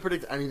Chucky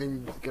predict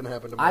anything can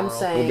happen tomorrow? I'm We'll be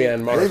saying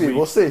on Mars. Maybe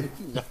we'll see.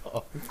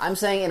 I'm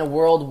saying in a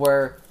world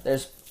where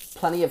there's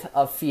plenty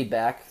of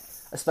feedback,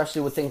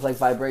 especially with things like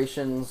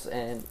vibrations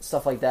and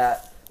stuff like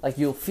that. Like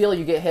you'll feel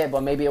you get hit,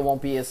 but maybe it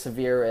won't be as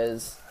severe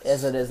as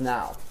it is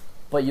now,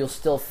 but you'll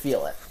still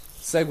feel it.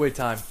 Segue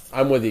time.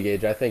 I'm with you,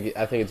 Gage. I think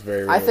it's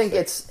very I think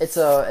realistic.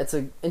 it's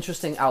a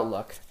interesting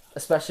outlook,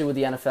 especially with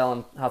the NFL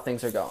and how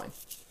things are going.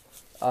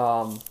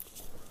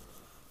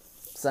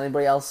 Does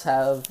anybody else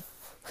have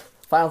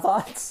final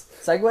thoughts?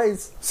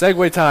 Segues?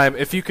 Segue time.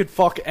 If you could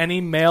fuck any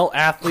male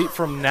athlete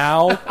from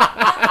now,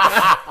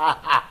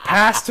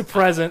 past to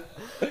present,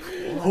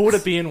 who would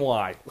it be and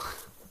why?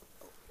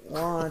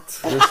 What?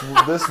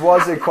 This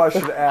was a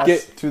question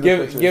asked to the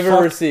pitchers. Give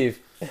or receive.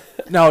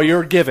 No,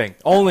 you're giving.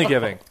 Only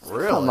giving.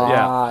 Really? Come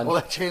Yeah. on. Well,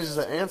 that changes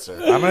the answer.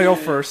 I'm gonna go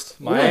first.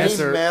 My Any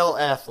answer. male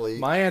athlete.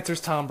 My answer's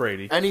Tom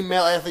Brady. Any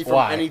male athlete from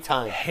Why? any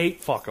time.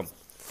 Hate fuck him.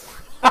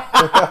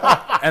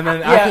 And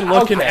then I can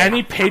look in okay.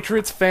 any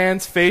Patriots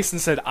fan's face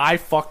and said, "I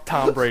fuck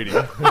Tom Brady."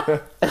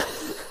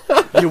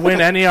 You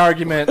win any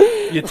argument.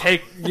 You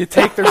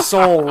take their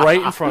soul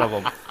right in front of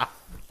them.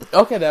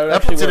 Okay, that would That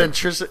actually puts an work.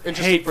 interesting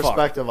Hate fuck.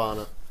 perspective on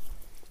it.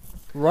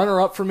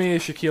 Runner up for me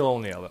is Shaquille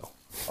O'Neal, though,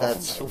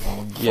 That's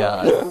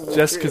Yeah.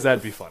 just because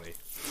that'd be funny.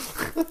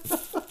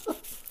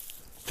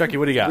 Chucky,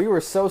 what do you got? We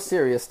were so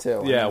serious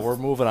too. Yeah, we're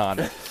moving on.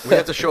 we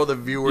have to show the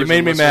viewers. You made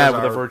and me listeners mad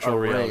with the our- virtual our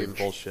reality range.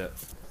 bullshit.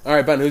 All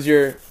right, Ben. Who's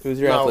your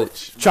No,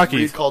 athlete? Chucky.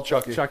 Reed called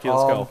Chucky. Chucky,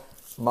 let's go.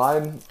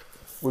 Mine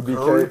would be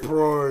Curry Carey.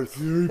 Price.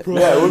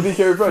 Yeah, it would be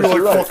Carey Price. You're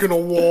You're like right. fucking a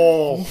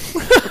wall.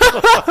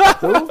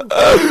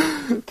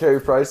 Carey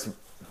Price,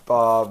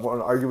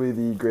 arguably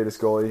the greatest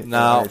goalie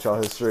No. in NHL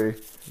history.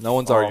 No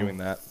one's arguing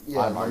that. Yeah,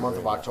 I'm the month arguing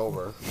of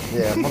October.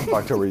 Yeah, month of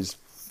October he's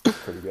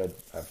pretty good.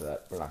 After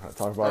that, we're not going to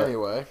talk about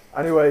Anyway, it.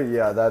 Anyway,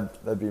 yeah,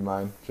 that'd be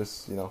mine.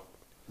 Just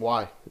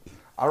why?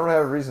 I don't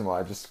have a reason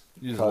why. Just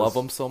You just 'cause love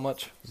him so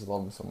much. Just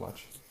love him so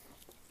much.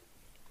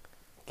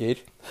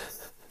 Gage.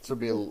 This would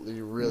be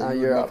you really. Now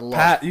you you're would up. make love.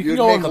 Pat, you can You'd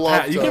go make on the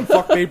love Pat. You to- can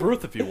fuck Babe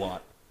Ruth if you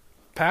want.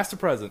 Past to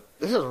present.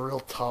 This is real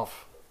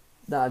tough.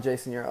 Nah,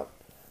 Jason, you're up.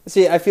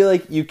 See, I feel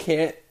like you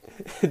can't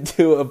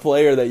do a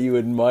player that you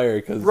admire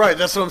because Right,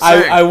 that's what I'm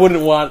saying. I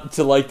wouldn't want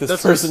to like this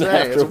that's what I'm person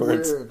saying.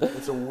 afterwards.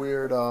 It's a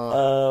weird.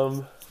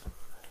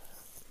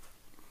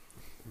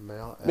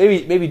 Male.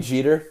 Maybe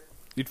Jeter.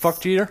 You'd fuck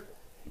Jeter?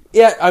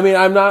 Yeah, I mean,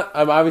 I'm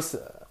obviously,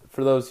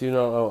 for those who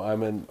don't know,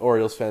 I'm an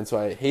Orioles fan, so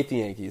I hate the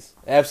Yankees.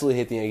 Absolutely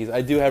hate the Yankees.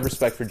 I do have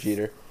respect for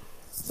Jeter.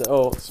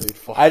 So you'd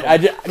fuck I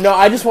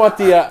just want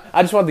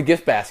the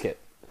gift basket.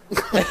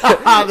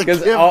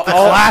 Because all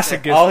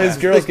classic gift all his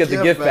basket. girls The get the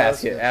gift gift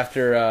basket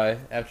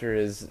basket. after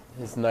his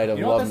night of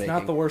You know what? love That's making.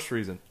 not the worst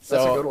reason. So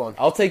That's a good one.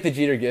 I'll take the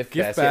Jeter gift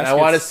Gift basket. I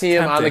want to basket's see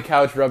him on the tempting.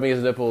 couch rubbing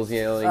his nipples,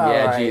 yelling, All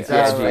 "Yeah, right, Jeets,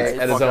 that's yeah, right. Jeets,"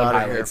 at his Fuck own out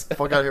of here. highlights. Fuck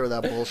out of here with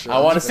that bullshit. I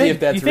wanna see if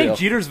that's you think real.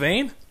 Jeter's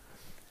vain?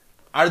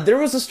 There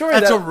was a story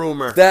That's that a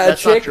rumor. that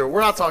That's a chick not true.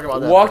 We're not talking about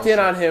that. walked in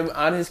bullshit. on him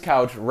on his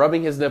couch,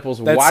 rubbing his nipples,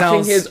 That watching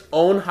sounds- his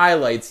own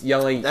highlights,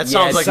 yelling. That "Yeah,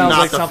 sounds like sounds not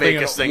like the something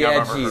fakest thing yeah,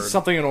 I've ever geez. heard.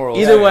 Something in oral.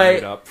 Either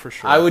way, up for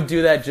sure. I would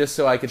do that just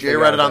so I could. Jay figure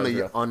read out it on if that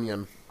the was real.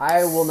 Onion.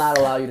 I will not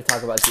allow you to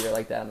talk about Jeter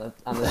like that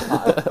on this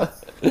pod.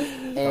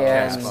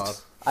 And pod.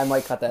 I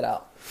might cut that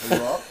out.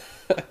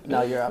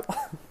 No, you're up.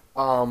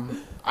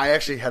 I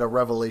actually had a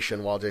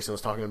revelation while Jason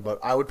was talking, but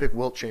I would pick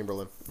Wilt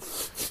Chamberlain.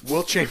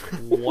 Wilt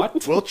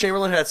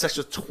Chamberlain had sex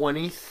with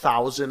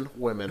 20,000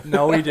 women.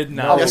 No, he did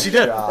not. Yes, he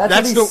did.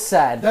 That's what he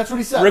said. That's what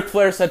he said. Ric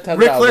Flair said 10,000.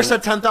 Ric Flair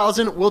said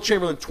 10,000. Wilt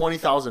Chamberlain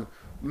 20,000.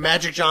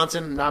 Magic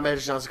Johnson, not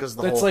Magic Johnson because of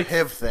the That's whole like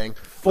HIV thing.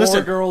 4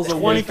 Listen, girls a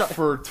 20 week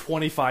for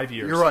 25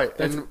 years. You're right.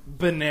 That's And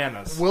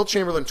bananas. Wilt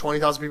Chamberlain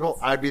 20,000 people.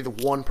 I'd be the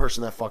one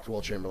person that fucked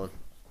Wilt Chamberlain.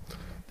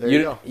 There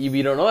you go.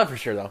 You don't know that for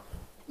sure though.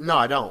 No,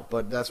 I don't.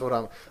 But that's what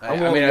I'm. I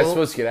going mean, I was Wilt-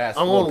 supposed to get asked.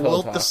 I'm Little going pillow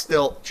Wilt the talk.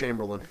 Stilt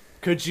Chamberlain.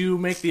 Could you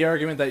make the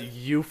argument that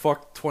you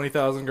fucked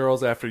 20,000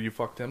 girls after you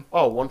fucked him?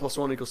 Oh, 1 +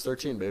 1 =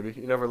 13, baby.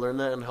 You never learned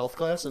that in health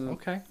class in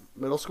Okay.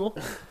 middle school?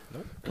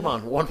 Nope. Come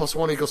on, 1 +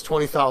 1 =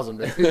 20,000,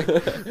 baby.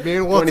 Me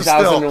and Wilt the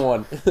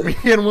 20,001. Stilt. Me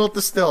and Wilt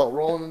the Stilt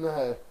rolling in the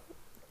hay.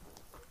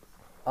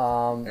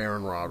 Um,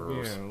 Aaron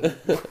Rodgers.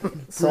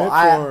 so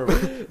I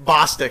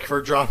Bostic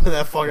for dropping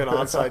that fucking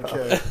onside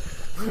kick.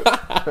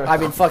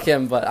 fuck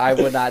him, but I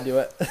would not do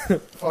it.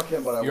 Fuck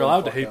him, but I You're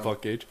allowed to hate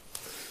fuck Gage.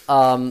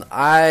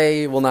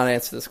 I will not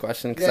answer this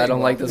question because Yeah, I don't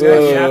you like will. this You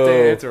question. have to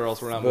answer or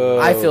else we're not moving.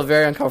 I feel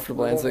very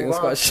uncomfortable answering this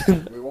move on.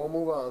 question. We won't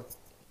move on.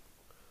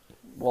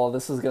 Well,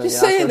 this is going to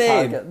Just be say an a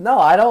awkward name. podcast. No,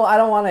 I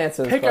don't want to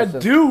answer this Pick a question.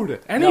 dude.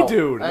 Any No.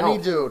 dude. Any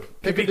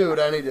dude. Pick a dude,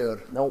 any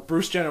dude. Nope.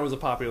 Bruce Jenner was a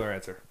popular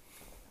answer.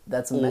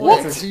 That's a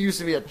What? that's a- He used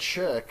to be a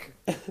chick.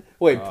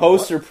 Wait,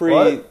 post or pre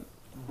What?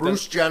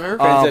 Bruce Jenner.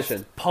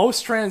 transition?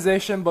 Post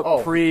transition, but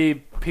Oh. pre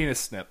penis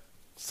snip.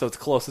 So it's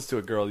closest to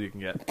a girl you can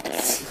get.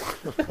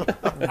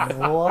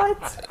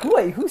 What?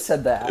 Wait, who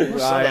said that? I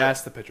that?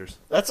 asked the pitchers.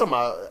 That's some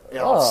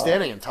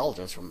outstanding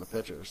intelligence from the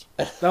pitchers.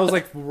 That was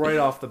like right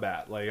off the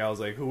bat. Like I was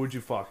like, "Who would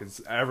you fuck?" And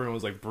everyone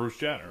was like, "Bruce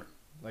Jenner."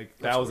 Like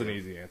that was an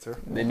easy answer.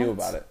 They knew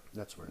about it.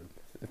 That's weird.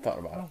 They thought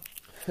about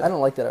it. I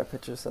don't like that our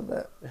pitcher said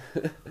that.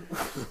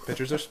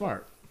 Pitchers are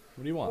smart.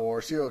 What do you want?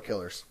 Or serial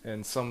killers.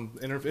 And some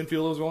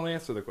infielders won't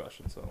answer the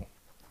question. So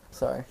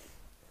Sorry.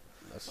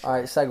 That's All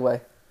right,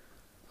 segue.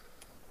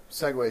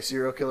 Segue,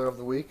 serial killer of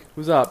the week.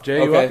 who's up? Jay,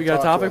 you Okay, up? You got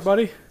a talk to topic, us.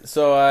 buddy?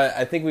 So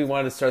I think we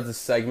wanted to start this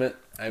segment.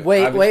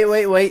 Wait.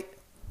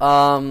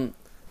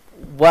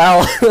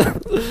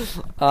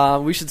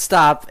 Well, we should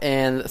stop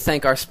and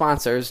thank our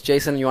sponsors.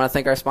 Jason, you want to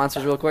thank our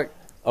sponsors real quick?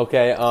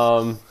 Okay.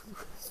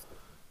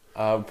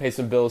 Pay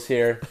some bills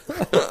here.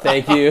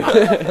 Thank you.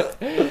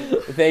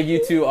 Thank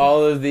you to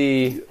all of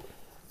the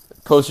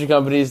poster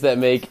companies that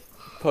make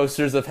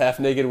posters of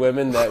half-naked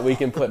women that we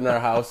can put in our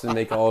house and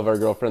make all of our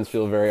girlfriends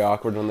feel very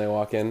awkward when they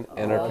walk in,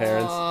 and our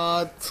parents.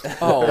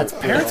 Oh,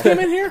 parents came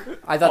in here.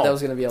 I thought that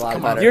was going to be a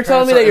lot better. You're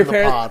telling me that your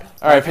parents. Pod.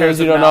 All right, parents,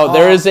 you don't know.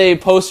 There is a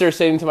poster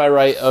sitting to my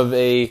right of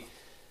a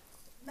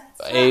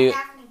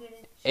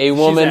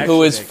woman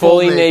who actually is naked.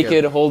 fully Full naked.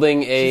 naked,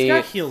 holding She's a.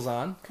 got heels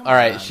on. Come All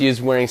right, on. she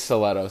is wearing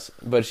stilettos,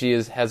 but she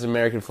has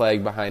American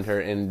flag behind her,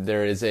 and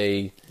there is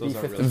a Those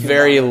aren't really-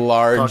 very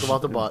large. Talk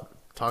about the butt.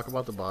 Talk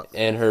about the butt.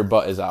 And her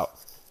butt is out.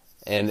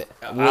 And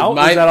Out?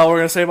 my- Is that all we're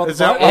gonna say about Is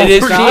the that butt? all It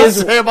is- we're she gonna is-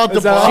 say about the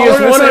is that butt? all she we're is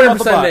gonna say about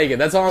the 100% butt? naked.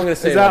 That's all I'm going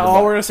to say. Is about that the all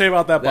butt. we're gonna say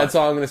about that butt? That's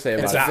all I'm going to say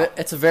about It's it. out.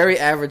 It's a very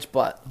average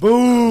butt.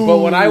 Boom. But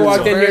when I walked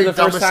It's the in here very the first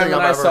dumbest time thing when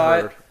I've I ever saw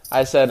heard. it,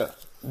 I said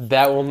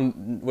that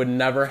would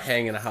never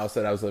hang in a house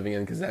that I was living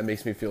in because that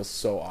makes me feel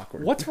so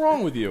awkward. What's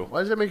wrong with you? Why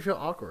does that make you feel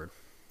awkward?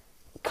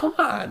 Come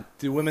on.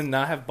 Do women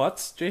not have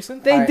butts,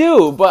 Jason? They All right.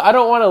 do, but I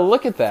don't want to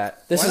look at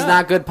that. This Why is not?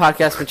 not good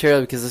podcast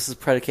material because this is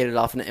predicated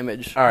off an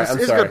image. All right, This I'm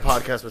is sorry. good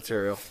podcast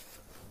material.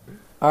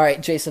 All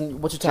right,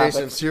 Jason, what's your topic?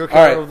 Jason, serial All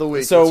killer right, of the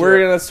week. so Let's we're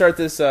hear it. going to start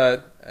this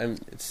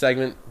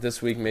segment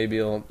this week. Maybe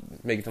it'll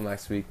make it till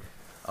next week.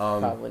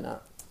 Probably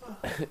not.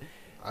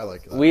 I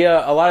like that. We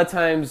a lot of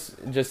times,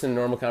 just in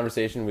normal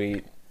conversation,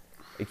 we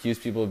accuse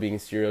people of being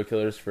serial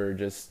killers for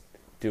just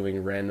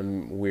doing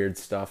random weird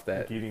stuff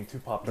that Eating 2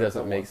 Pop-Tarts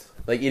doesn't at make once.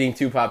 like eating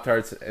 2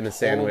 Pop-Tarts and a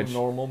sandwich.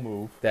 Normal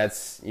move.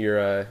 That's you're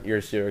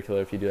a serial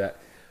killer if you do that.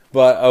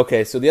 But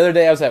okay, so the other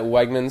day I was at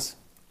Wegmans,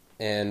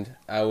 and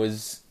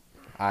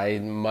I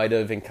might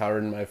have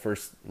encountered my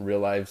first real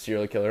life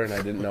serial killer, and I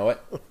didn't know it.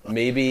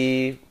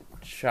 Maybe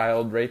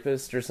child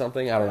rapist or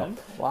something. I don't know.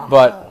 Wow.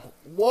 But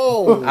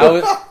Whoa!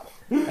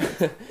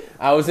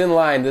 I was in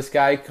line. This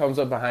guy comes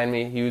up behind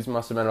me. He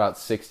must have been about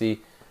 60,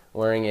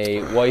 wearing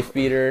a wife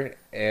beater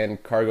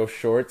and cargo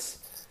shorts.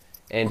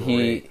 And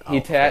he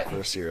outfit for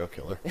a serial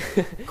killer.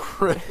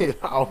 Great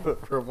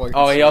outfit for a fucking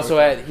Oh, he serial also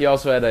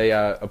killer. had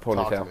a Talk to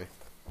ponytail. me.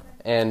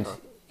 And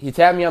he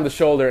tapped me on the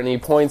shoulder, and he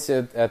points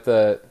at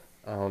the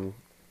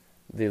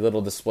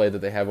little display that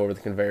they have over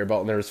the conveyor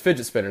belt, and there was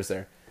fidget spinners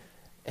there.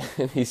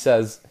 And he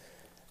says,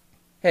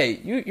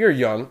 "Hey, you're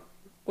young.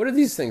 What are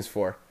these things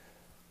for?"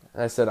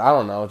 And I said, "I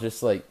don't know.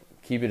 Just like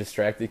keep you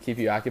distracted, keep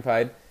you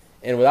occupied."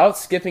 And without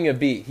skipping a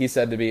beat, he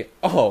said to me,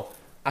 "Oh,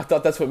 I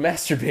thought that's what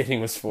masturbating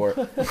was for.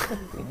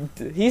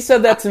 He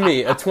said that to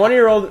me, a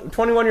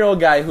 21-year-old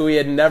guy who he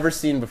had never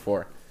seen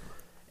before.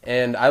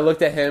 And I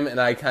looked at him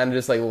and I kind of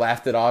just like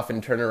laughed it off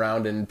and turned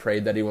around and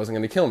prayed that he wasn't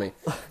going to kill me.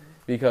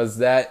 Because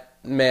that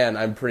man,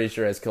 I'm pretty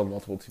sure, has killed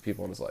multiple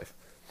people in his life.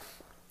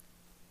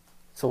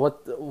 So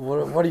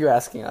what are you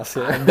asking us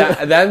here?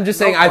 I'm just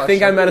saying, I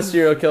think I met a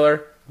serial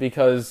killer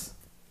because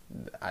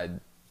I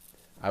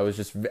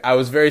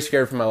was very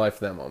scared for my life at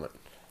that moment.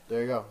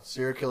 There you go.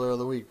 Serial Killer of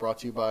the Week brought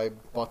to you by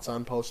Butts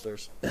on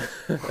Posters.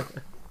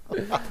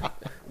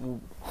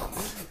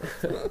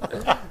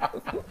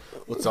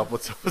 What's up?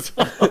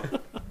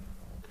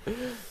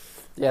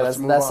 Yeah, Let's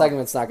move that on.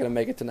 segment's not going to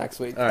make it to next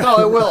week. All right. No,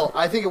 it will.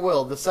 I think it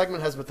will. The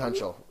segment has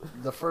potential.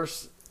 The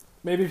first...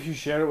 Maybe if you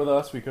shared it with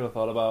us, we could have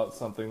thought about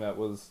something that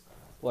was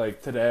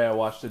like today. I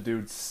watched a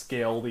dude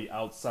scale the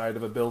outside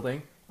of a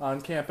building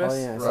on campus. Oh,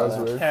 yeah, I saw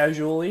Just that.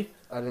 casually.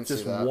 I didn't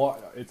Just see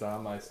that. It's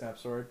on my Snap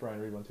story.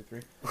 Brian Reed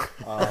 123.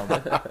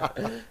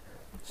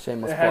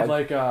 Shameless It had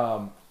plug. like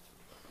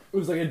it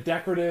was like a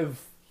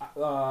decorative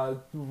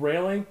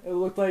railing. It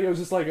looked like it was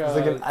just like It's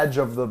like an edge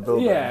of the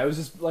building. yeah. It was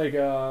just like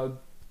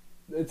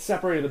it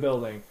separated the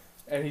building,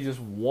 and he just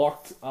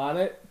walked on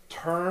it,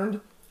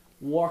 turned,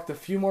 walked a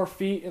few more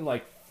feet in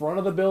like front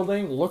of the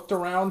building, looked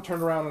around,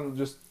 turned around, and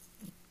just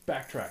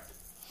backtracked.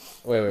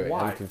 Wait,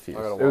 Why? I'm confused.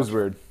 I gotta It was watch.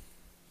 weird.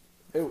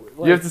 It,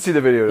 like, You have to see the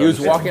video. to He was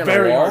understand. walking on a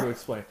very wall? hard to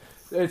explain.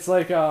 It's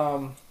like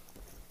damn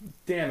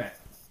it,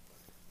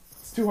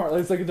 it's too hard.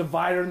 It's like a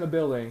divider in the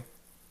building,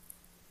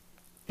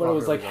 but Oh, it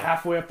was here we like go.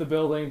 halfway up the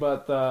building,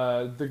 but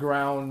the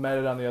ground met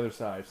it on the other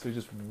side, so he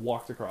just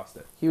walked across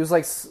it. He was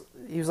like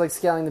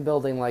scaling the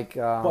building like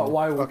But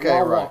why? Okay,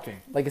 while right. walking?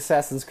 like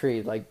Assassin's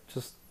Creed, like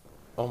just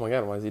Oh my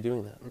god, why is he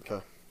doing that?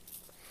 Okay.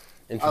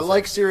 I Interesting.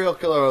 like Serial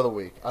Killer of the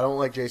Week. I don't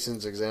like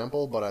Jason's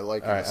example, but I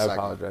like All right, his I segment.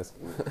 apologize.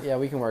 yeah,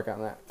 we can work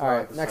on that. All All right,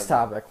 right, next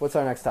segment. topic. What's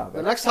our next topic?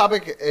 The next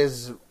topic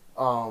is,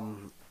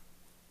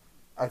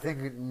 I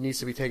think it needs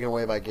to be taken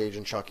away by Gage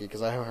and Chucky,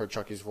 because I haven't heard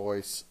Chucky's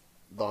voice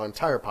the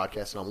entire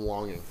podcast, and I'm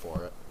longing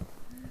for it.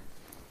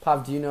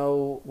 Pop, do you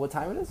know what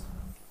time it is?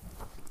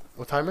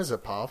 What time is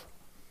it, Pav?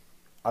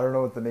 I don't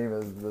know what the name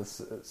of this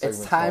segment.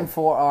 It's time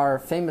for our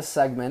famous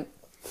segment.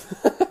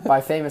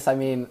 By famous, I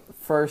mean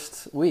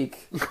first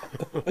week.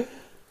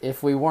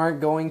 If we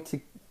weren't going to...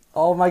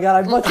 Oh my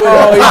god, I butchered it.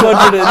 Oh, he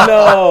butchered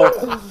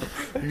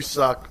it. No. You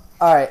suck.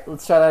 All right,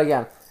 let's try that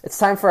again. It's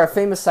time for our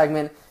famous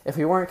segment. If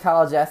we weren't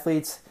college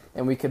athletes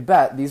and we could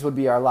bet, these would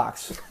be our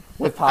locks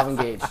with Pav and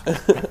Gage.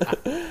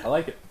 I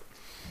like it.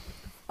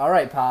 All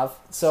right, Pav.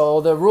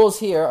 So the rules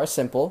here are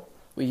simple.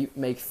 We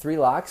make 3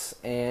 locks,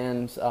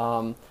 and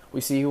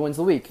we see who wins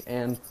the week.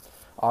 And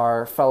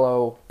our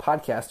fellow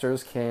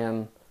podcasters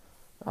can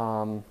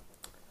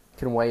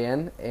weigh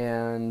in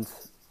and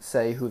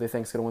say who they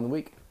think is going to win the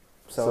week.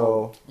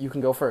 So you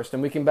can go first,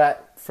 and we can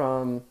bet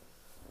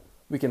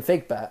we can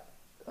fake bet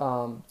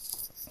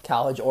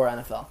college or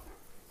NFL.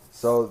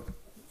 So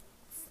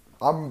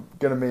I'm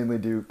gonna mainly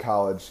do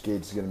college.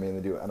 Gage is gonna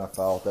mainly do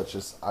NFL. That's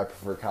just I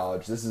prefer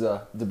college. This is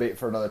a debate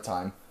for another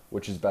time.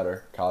 Which is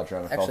better, college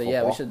or NFL Actually, football?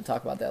 yeah, we should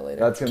talk about that later.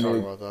 That's gonna Talk be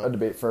about that. a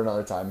debate for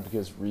another time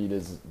because Reed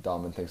is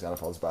dumb and thinks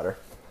NFL is better.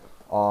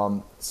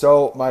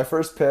 So my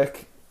first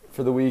pick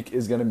for the week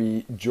is gonna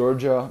be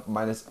Georgia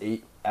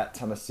 -8 at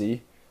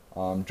Tennessee.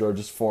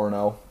 Georgia's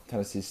 4-0.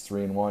 Tennessee's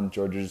 3-1.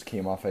 Georgia just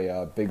came off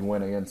a big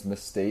win against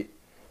Miss State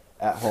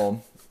at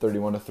home,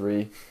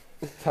 31-3.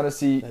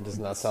 Tennessee That does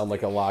not sound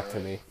like a lock to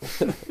me.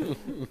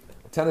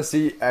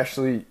 Tennessee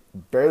actually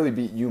barely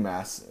beat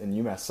UMass, and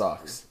UMass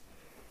sucks.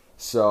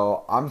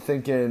 So I'm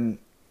thinking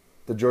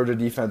the Georgia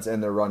defense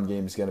and their run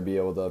game is going to be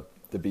able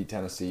to beat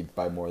Tennessee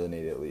by more than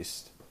 8 at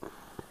least.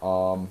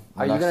 Are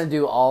you going to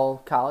do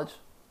all college?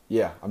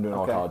 Yeah, I'm doing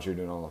all Okay. college. You're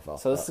doing all NFL.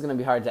 So this is going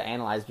to be hard to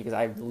analyze because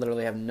I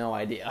literally have no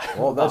idea.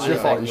 Well, that's your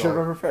Okay. fault. You should have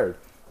been prepared.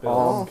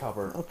 Bills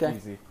cover. okay.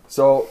 Easy.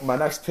 So my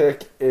next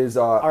pick is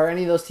Are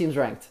any of those teams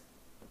ranked?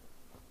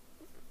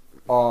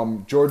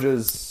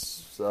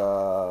 Georgia's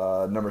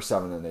number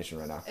 7 in the nation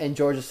right now And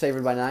Georgia's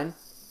favored by 9?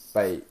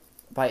 by 8.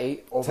 By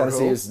 8? Over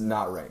Tennessee who? is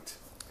not ranked.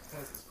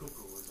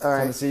 All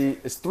right. Tennessee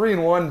is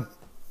 3-1,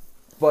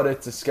 but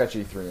it's a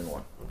sketchy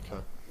 3-1. Okay.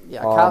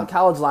 Yeah,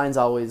 college lines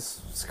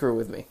always screw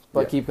with me.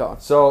 But Yeah. keep going.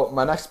 So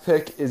my next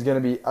pick is going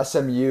to be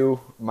SMU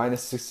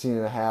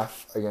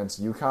 -16.5 against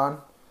UConn.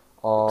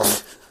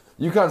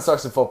 UConn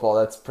sucks at football.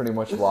 That's pretty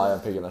much why I'm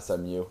picking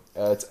SMU.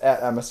 It's at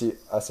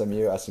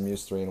SMU.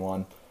 SMU's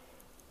 3-1.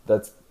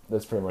 That's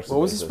pretty much. What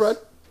was the basis.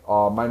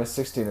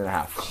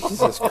 -16.5.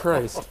 Jesus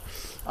Christ.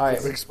 All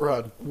right. Big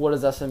spread. What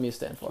does SMU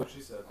stand for?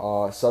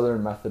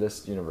 Southern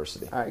Methodist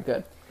University. All right,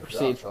 good. Good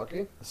Proceed. job,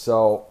 Chucky.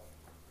 So,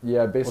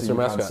 yeah, basically their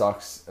UConn mascot?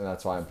 sucks, and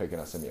that's why I'm picking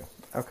SMU.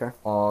 Okay. And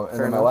Fair then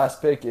my enough.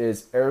 last pick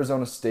is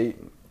Arizona State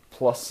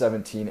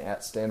 +17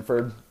 at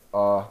Stanford.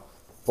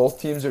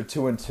 Both teams are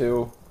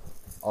 2-2.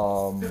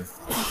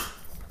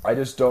 I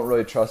just don't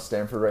really trust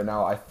Stanford right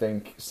now. I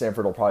think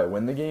Stanford will probably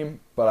win the game,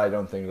 but I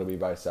don't think it'll be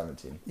by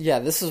 17. Yeah,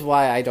 this is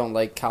why I don't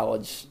like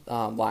college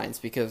lines,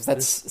 because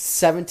that's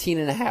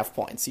 17.5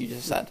 points, you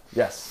just said.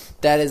 Yes.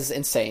 That is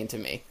insane to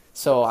me.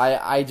 So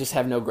I just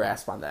have no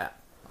grasp on that.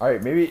 All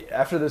right, maybe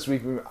after this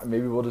week,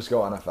 maybe we'll just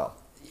go NFL.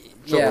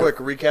 So Yeah. quick,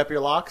 recap your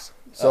locks.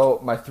 So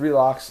my 3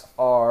 locks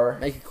are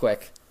Make it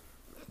quick.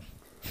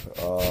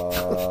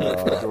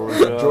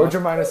 Georgia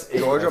minus 8,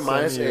 Georgia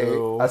minus 8.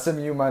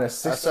 SMU minus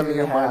 16 SMU and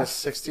a half, minus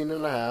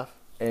 16.5.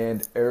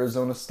 and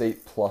Arizona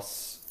State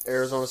plus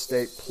Arizona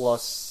State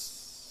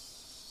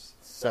plus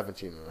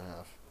 17.5.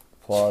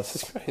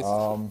 plus. Christ.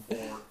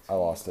 I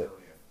lost it.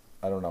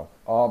 I don't know.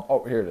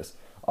 Here it is.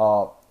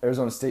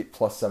 Arizona State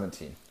plus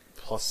 17.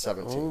 Plus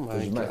 17. Oh my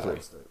Those are my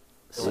God.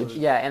 three.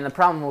 Yeah, and the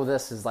problem with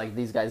this is, like,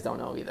 these guys don't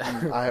know either.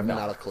 I have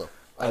not a clue.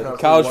 I have not a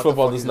clue College what the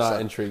football fuck does you just not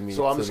said. intrigue me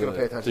So I'm to just going to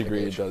the pay attention degree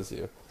to it Gage. does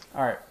you.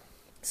 All right.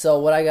 So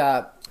what I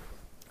got,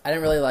 I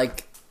didn't really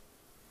like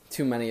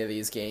too many of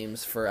these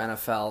games for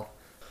NFL.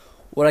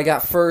 What I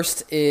got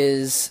first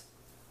is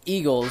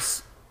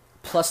Eagles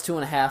plus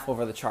 2.5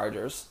 over the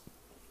Chargers.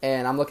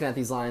 And I'm looking at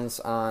these lines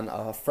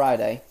on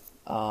Friday.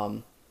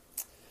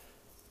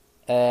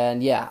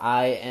 And yeah,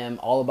 I am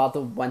all about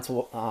the Wentz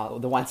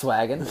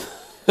wagon.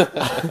 He's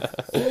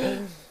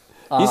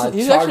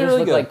Chargers actually really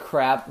look good. like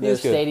crap. Their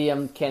is good.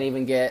 stadium can't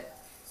even get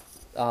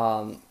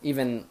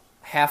even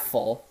half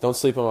full. Don't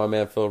sleep on my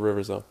man Phil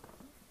Rivers though.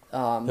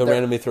 He'll They're-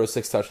 randomly throw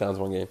 6 touchdowns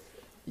one game.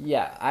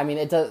 Yeah, I mean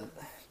it does.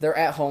 They're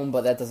at home,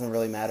 but that doesn't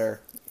really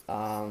matter.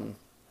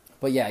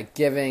 But yeah,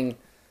 giving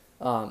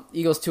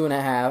Eagles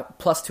 2.5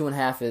 plus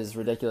 2.5 is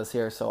ridiculous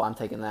here, so I'm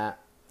taking that.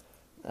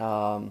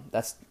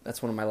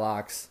 That's one of my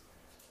locks.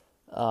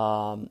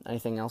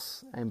 Anything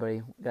else?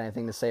 Anybody got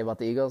anything to say about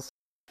the Eagles?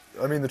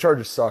 I mean, the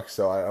Chargers suck,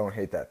 so I don't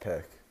hate that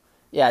pick.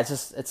 Yeah,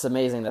 it's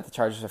amazing that the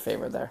Chargers are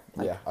favored there.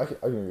 Like, Yeah, I can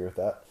agree with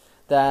that.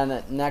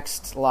 Then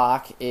next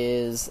lock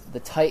is the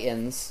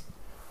Titans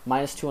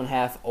minus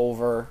 2.5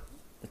 over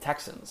the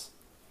Texans,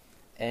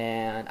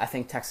 and I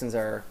think Texans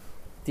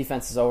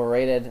defense is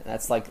overrated.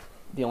 That's like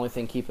the only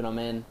thing keeping them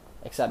in,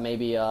 except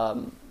maybe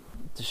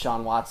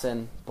Deshaun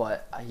Watson,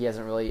 but he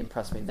hasn't really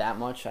impressed me that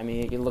much. I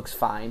mean, he looks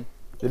fine.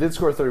 They did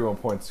score 31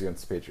 points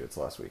against the Patriots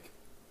last week.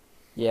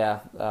 Yeah,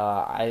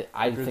 I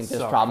Good think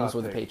there's suck, problems hot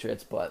with the take.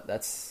 Patriots, but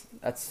that's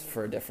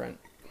for a different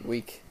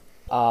week.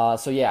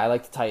 So yeah, I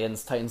like the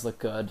Titans. Titans look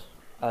good.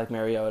 I like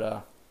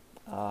Mariota,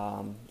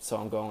 so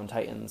I'm going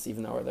Titans,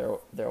 even though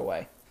they're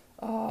away.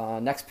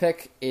 Next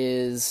pick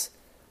is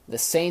the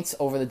Saints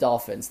over the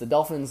Dolphins. The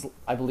Dolphins,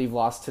 I believe,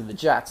 lost to the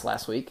Jets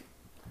last week.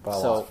 By a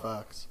So- lot.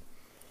 Facts.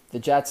 The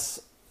Jets,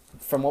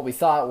 from what we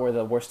thought, were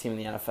the worst team in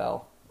the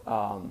NFL,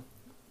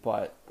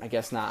 but I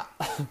guess not,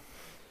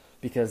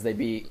 because they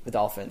beat the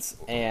Dolphins.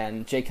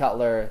 And Jay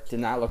Cutler did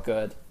not look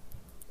good,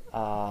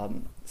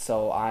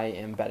 so I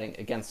am betting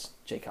against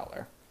Jay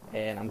Cutler,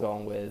 and I'm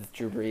going with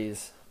Drew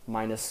Brees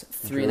minus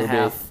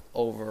 3.5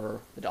 over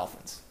the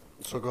Dolphins.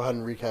 So go ahead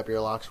and recap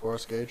your locks for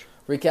us, Gage.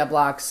 Recap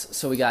locks.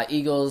 So we got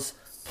Eagles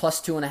plus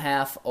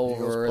 2.5 over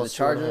Eagles the plus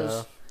Chargers.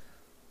 2.5.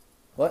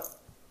 What?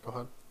 Go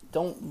ahead.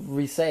 Don't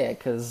re-say it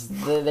because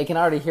they can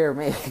already hear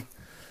me.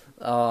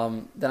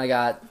 Then I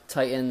got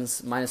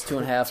Titans minus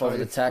 2.5 over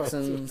the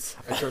Texans,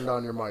 I turned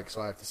on your mic,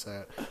 so I have to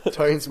say it.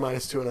 Titans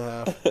minus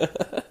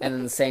 2.5, and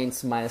then the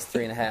Saints minus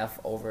 3.5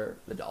 over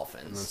the and then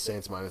Dolphins.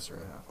 Saints minus 3.5.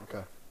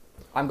 Okay.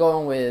 I'm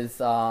going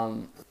with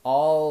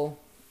all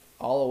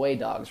away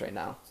dogs right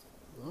now.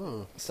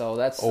 So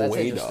that's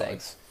Away interesting.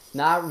 dogs.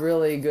 Not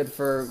really good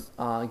for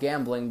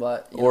gambling,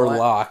 but you Or know what?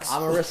 locks.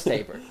 I'm a risk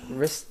taker.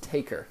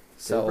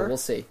 So Taker? we'll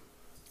see.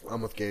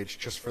 I'm with Gage,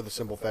 just for the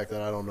simple fact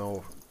that I don't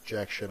know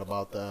jack shit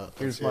about that.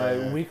 Here's Yeah, my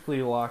yeah.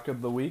 weekly lock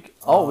of the week.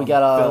 Oh, we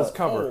got a- Bills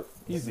cover.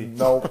 Easy.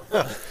 Nope.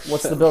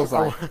 What's the Bills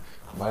line?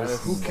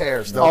 Who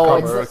cares? They'll Oh,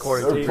 cover it's-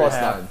 according They're to you. plus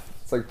 8.5. 9.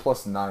 It's like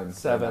plus 9.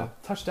 7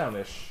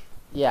 touchdown-ish.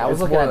 Yeah, I was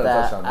It's looking more at than a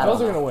that. touchdown. I Bills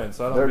don't are know. gonna win,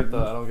 so I They're-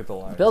 don't get the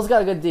line. Bill's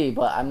got a good D,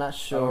 but I'm not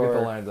I don't get the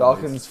sure. lines.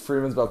 Falcons,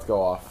 Freeman's about to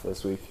go off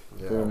this week.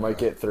 Yeah, Freeman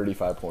might yeah. get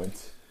 35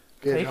 points.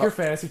 Gage, Take how, your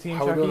fantasy team,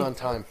 how we doing Chucky, on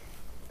time?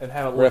 and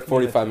have it. We're at look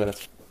 45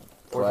 minutes.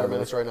 45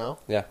 minutes right now?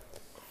 Yeah.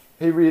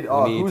 Hey, Reed,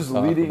 We need who's to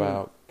talk leading?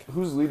 about-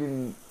 Who's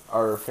leading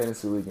our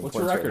fantasy league in What's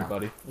your points record, right now?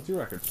 buddy? What's your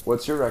record?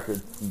 What's your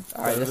record?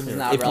 All right, this is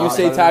not If you relevant.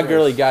 say Todd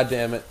Gurley,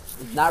 goddammit.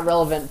 Not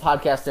relevant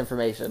podcast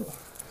information.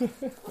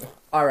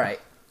 All right.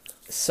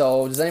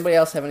 So, does anybody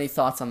else have any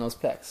thoughts on those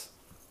picks?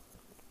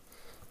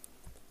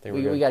 There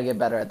We go. got to get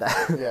better at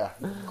that. Yeah.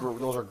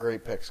 Those are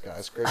great picks,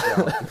 guys. Great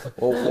job.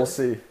 We'll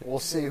see. We'll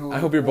see who. I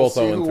hope you're we'll both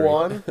see 0-3. who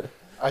won.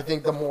 I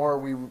think the more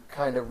we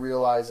kind of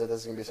realize that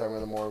this is going to be something,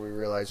 the more we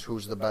realize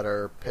who's the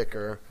better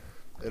picker,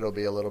 it'll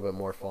be a little bit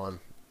more fun.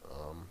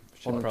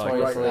 Should but probably,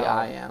 Notoriously, right now-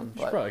 I am.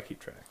 should But probably keep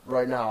track.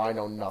 Right now, I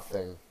know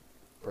nothing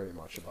pretty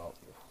much about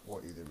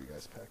what either of you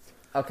guys picked.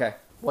 okay.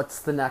 What's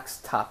the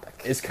next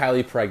topic? Is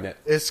Kylie pregnant?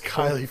 Is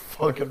Kylie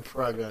fucking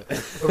pregnant?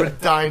 I've been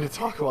dying to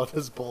talk about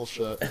this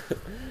bullshit.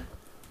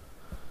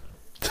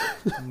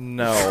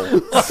 No.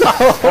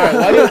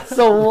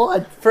 So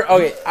what?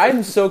 Okay,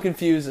 I'm so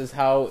confused as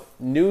how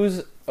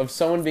news of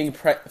someone being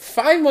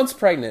 5 months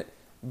pregnant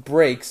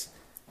breaks,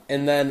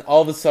 and then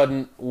all of a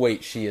sudden,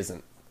 wait, she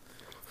isn't.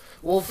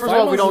 Well, first 5 of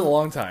all, we months is don't. a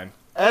long time.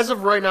 As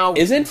of right now,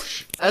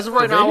 Isn't? As of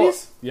right For now,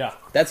 babies? Yeah,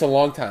 That's a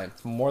long time.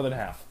 more than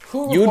half.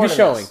 Who You would be reported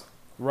showing. this?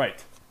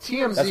 Right. That's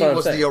TMZ what I'm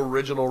was saying. the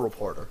original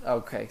reporter.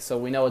 Okay, so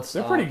we know it's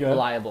They're pretty good.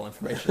 reliable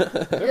information.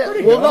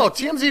 Yeah, well, no,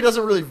 TMZ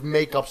doesn't really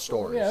make up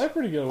stories. Yeah, they're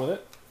pretty good with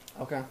it.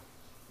 Okay.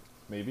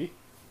 Maybe.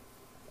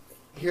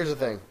 Here's the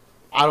thing: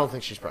 I don't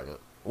think she's pregnant.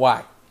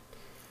 Why?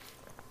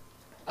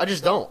 I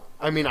just don't.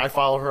 I mean, I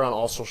follow her on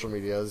all social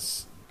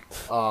medias.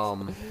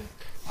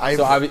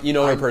 You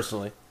know her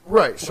personally.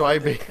 Right, so I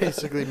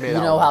basically made You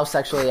out know with how her,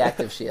 sexually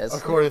active she is.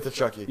 according to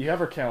Chucky. You have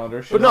her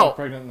calendar. She's But no. not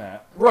pregnant in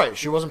that. Right,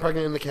 she wasn't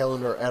pregnant in the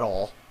calendar at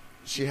all.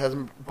 She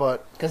hasn't.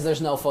 But Because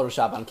there's no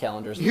Photoshop on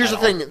calendars. here's the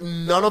at all.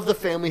 thing: none of the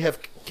family have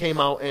came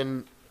out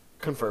and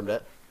confirmed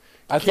it.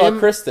 I Kim- thought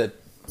Chris did.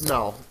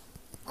 No,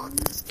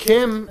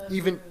 Kim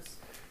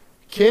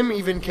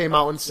even came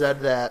out and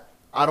said that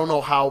I don't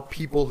know how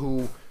people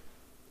who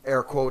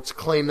air quotes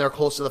claim they're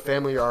close to the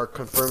family are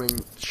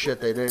confirming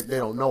shit they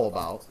don't know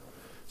about.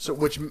 So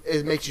which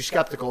it makes you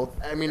skeptical.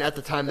 I mean, at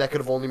the time that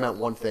could have only meant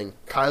one thing: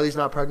 Kylie's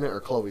not pregnant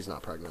or Chloe's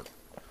not pregnant.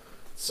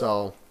 So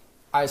All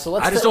right, so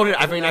let's. I just don't.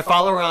 I mean, I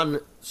follow her on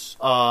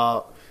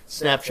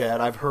Snapchat.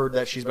 I've heard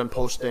that she's been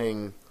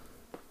posting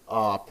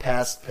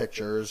past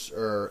pictures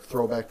or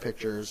throwback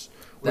pictures,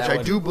 which That I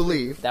would- do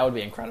believe. That would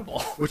be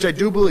incredible. Which I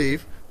do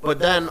believe. But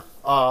then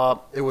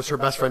it was her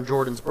best friend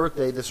Jordan's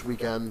birthday this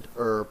weekend,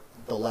 or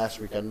the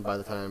last weekend. By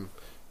the time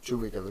 2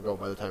 weekends ago,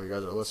 by the time you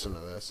guys are listening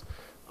to this,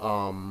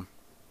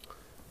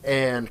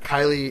 and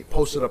Kylie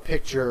posted a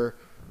picture.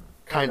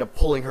 Kind of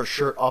pulling her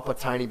shirt up a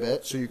tiny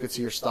bit so you could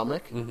see her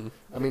stomach. Mm-hmm.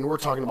 I mean, we're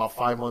talking about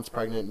 5 months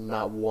pregnant,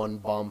 not one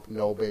bump,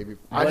 no baby.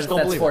 I What just if don't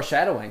that's believe it.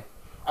 foreshadowing?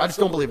 I just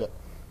don't believe it.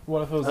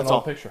 What if it was That's an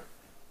old all. picture?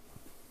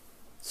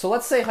 So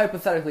let's say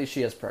hypothetically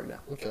she is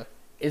pregnant. Okay.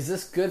 Is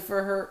this good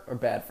for her or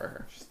bad for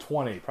her? She's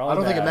 20. Probably I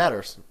don't think it bad.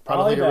 matters. I don't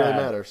Probably think it really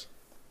bad. matters.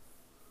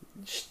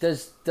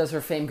 Does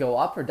her fame go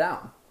up or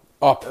down?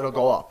 Up. It'll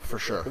go up for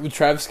sure. With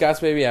Travis Scott's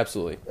baby,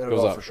 absolutely. It'll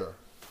goes go up. up for sure.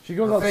 She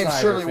goes Her outside. fame her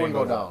certainly fame wouldn't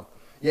go goes up. down.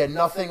 Yeah,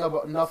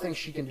 nothing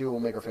she can do will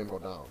make her fame go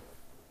down.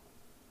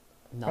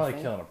 Probably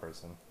Nothing. killing a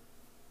person.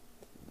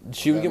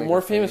 She would That get make more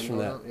her fame famous from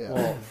go that. down? Yeah.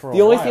 Well, for The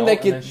a only while, thing that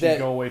and could- then she'd that-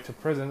 go away to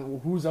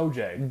prison. Who's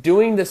OJ?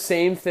 Doing the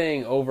same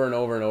thing over and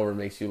over and over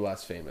makes you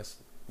less famous.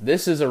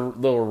 This is a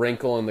little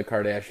wrinkle in the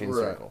Kardashian Right.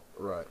 circle.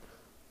 Right.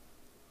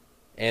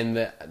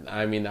 And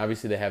I mean,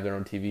 obviously they have their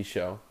own TV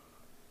show,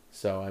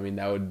 so I mean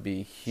that would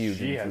be huge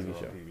She in has the her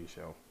TV own show. TV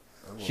show.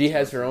 She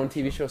has her own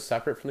TV show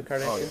separate from the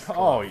Kardashians.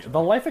 Oh, The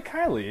Life of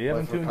Kylie. You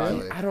haven't Life of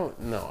tuned in? Kylie. I don't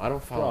know. I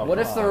don't follow. What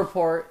it. if the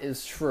report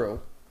is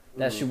true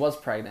that she was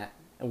pregnant,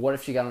 and what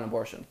if she got an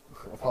abortion?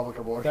 A public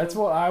abortion. That's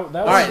what I. That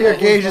All right. was, Here,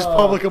 Gage's was,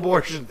 public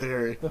abortion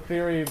theory. The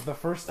theory the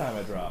first time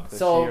it dropped. That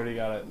So, she already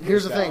got it.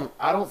 Here's the worked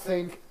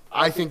thing. out.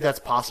 I think that's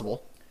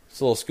possible.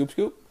 It's a little scoop.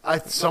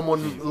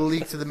 Someone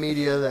leaked to the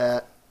media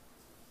that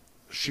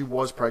she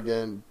was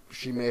pregnant.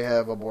 She may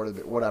have aborted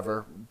it.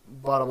 Whatever.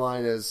 Bottom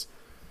line is,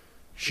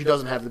 she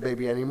doesn't have the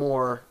baby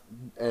anymore,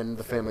 and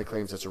the family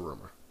claims it's a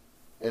rumor,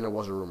 and it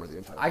was a rumor the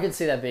entire time. I could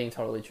see that being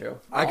totally true.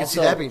 I could see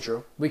Also, that being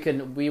true.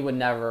 We would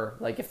never,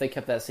 like, if they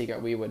kept that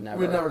secret, we would never.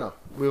 We would never know.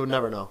 We would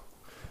never know.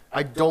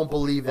 I don't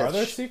believe that. Are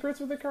there secrets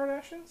with the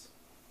Kardashians?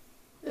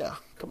 Yeah,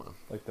 come on.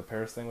 Like the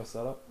Paris thing was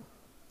set up?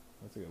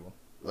 That's a good one.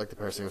 Like the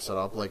person who set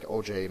up, like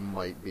OJ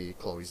might be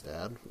Chloe's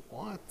dad.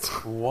 What?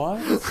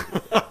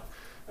 What?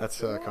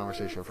 That's a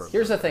conversation for.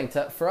 Here's the thing: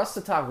 for us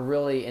to talk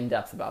really in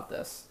depth about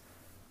this,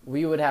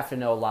 we would have to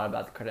know a lot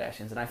about the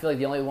Kardashians, and I feel like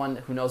the only one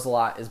who knows a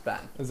lot is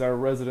Ben. Is our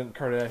resident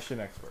Kardashian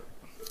expert.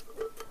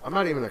 I'm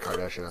not even a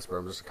Kardashian expert.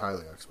 I'm just a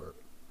Kylie expert.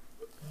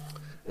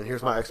 And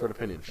here's my expert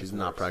opinion: she's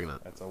not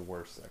pregnant. That's a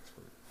worse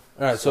expert.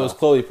 All right. So is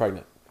Chloe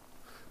pregnant?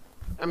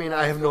 I mean,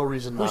 I have no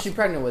reason not. Who's she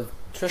pregnant with?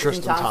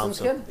 Tristan Thompson's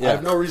kid? I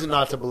have no reason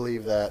not to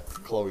believe that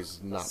Chloe's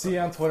not. See,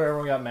 on Twitter,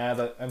 everyone got mad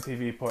that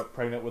MTV put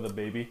pregnant with a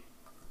baby.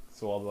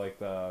 So all like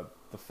the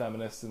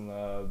feminists and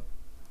the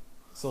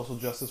social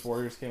justice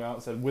warriors came out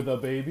and said, with a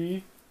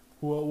baby?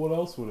 What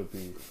else would it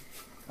be?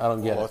 I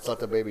don't get Well, it. let's let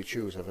the baby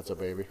choose if it's a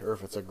baby or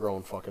if it's a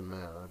grown fucking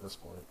man at this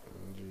point.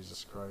 I mean,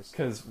 Jesus Christ.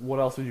 Because what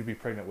else would you be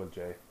pregnant with,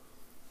 Jay?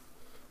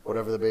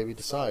 Whatever the baby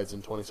decides in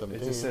It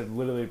 2017, just said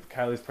literally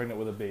Kylie's pregnant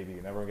with a baby,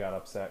 and everyone got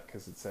upset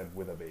because it said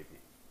with a baby.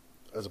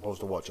 as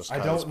opposed to what? Just I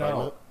Kylie's don't know.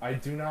 pregnant? I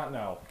do not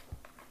know.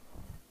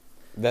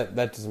 That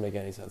doesn't make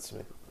any sense to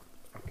me.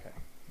 Okay,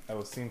 that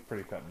was seemed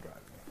pretty cut and dry to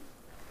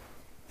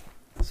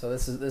me. So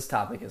this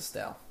topic is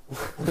stale.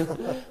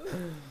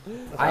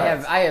 I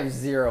have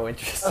zero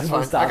interest That's in fine.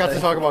 this I topic. got to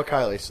talk about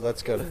Kylie, so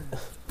that's good.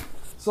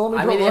 So let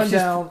me I mean, run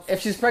down. if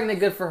she's pregnant,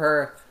 good for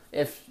her.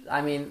 If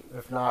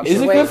If not,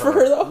 Is it Wait. good for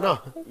her though? No.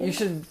 you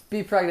should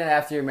be pregnant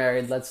after you're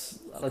married, let's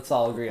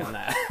all agree on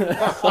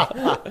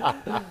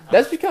that.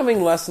 That's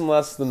becoming less and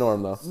less the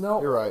norm though.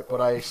 No, You're right, but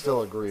I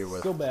still agree with.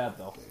 still bad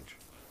though. Gage.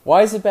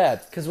 Why is it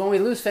bad? Because when we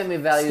lose family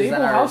values, Stable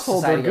then our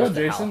households are society goes good,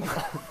 to Jason.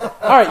 hell.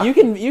 All right, you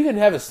can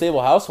have a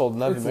stable household and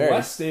not be It's married.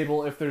 less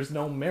stable if there's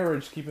no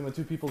marriage keeping the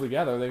two people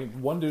together.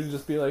 One dude would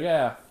just be like,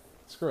 yeah,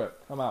 screw it,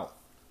 I'm out.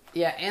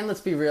 Yeah, and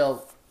let's be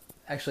real.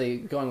 Actually,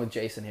 going with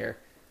Jason here.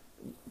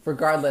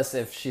 Regardless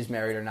if she's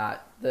married or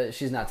not,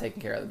 she's not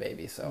taking care of the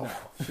baby. So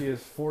No, she is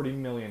 $40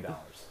 million.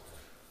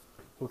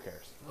 Who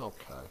cares?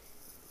 Okay.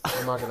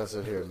 I'm not going to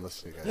sit here and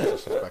listen to you guys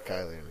disrespect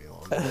Kylie any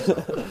longer.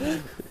 So.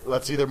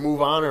 Let's either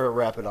move on or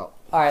wrap it up.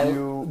 all right.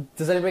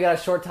 Does anybody got a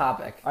short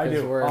topic? I 'Cause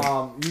do. we're-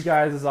 You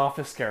guys as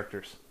office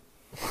characters.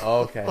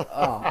 Okay.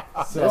 oh,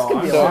 So this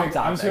could be a I'm long just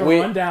topic. going We-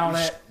 to run down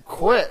it.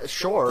 Quit.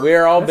 Sure. We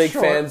are all That's big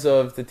short. fans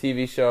of the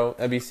TV show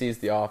NBC's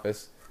The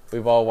Office.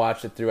 We've all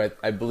watched it through,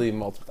 I believe,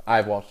 multiple.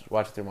 I've watched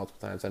it through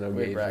multiple times. I know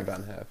Wait, Gage Brad. and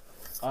Ben have.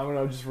 I'm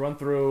going to just run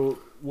through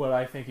what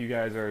I think you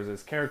guys are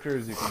as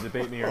characters. You can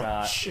debate me or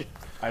not. Shit.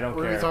 I don't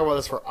We're going to care. talk about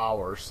this for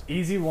hours.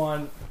 Easy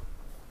one.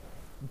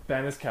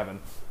 Ben is Kevin.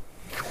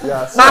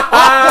 Yes.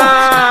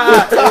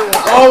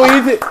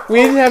 Oh,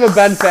 we need to have a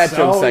Ben Fat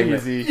Joke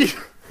segment. easy.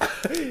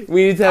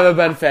 We need to have a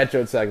Ben Fat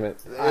Joke segment.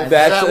 I- Is That's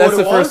that that's what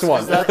the it first was?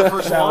 one. Is that the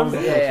first That one?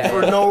 was- Yeah.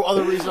 For no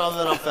other reason other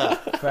than I'm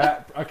fat.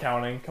 Fat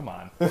accounting. Come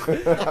on.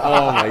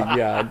 Oh my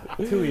god!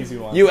 Two easy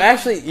ones. You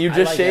just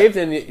like shaved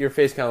and your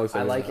face kind of looks.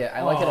 I like it.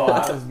 I like it a Oh,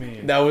 lot. that was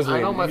mean. That was I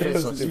weird. know my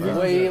face looks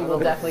bad. We will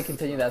definitely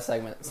continue that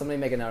segment. Somebody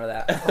make a note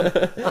of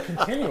that.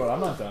 Continue it. I'm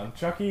not done.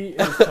 Chucky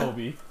is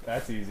Toby.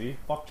 That's easy.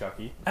 Fuck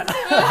Chucky.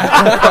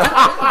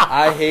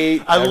 I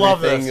hate I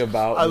love everything this.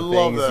 about I the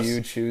love things this.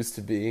 you choose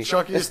to be.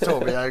 Chucky is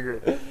Toby. I agree.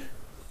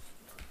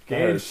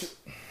 Gage.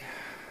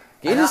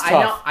 Gage is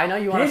tough. I know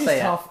you want Gage to is say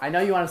it. tough. I know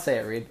you want to say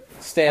it, Reed.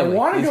 I Stanley.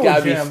 want to He's go got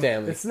to be Jim.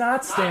 Stanley. It's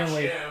not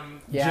Stanley.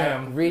 Yeah,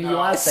 Jim. Reed, you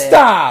want to say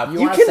Stop! it. You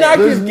wanna say cannot it.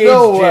 give There's Gage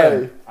no Jim.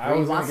 way. I was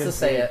Reed wants gonna to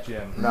say give it.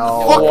 Jim.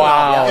 No. Fuck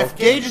Wow. If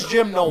Gage is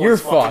Jim, no You're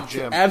one's fucking fucked.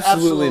 Jim.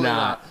 Absolutely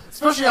not.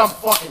 Especially I'm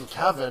fucking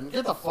Kevin.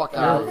 Get the fuck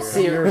out of here.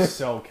 See, You're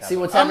so Kevin. see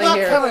what's I'm happening not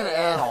here. Kevin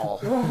at all.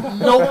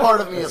 No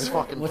part of me is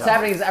fucking What's Kevin.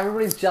 happening is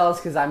everybody's jealous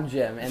because I'm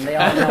Jim, and they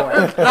all know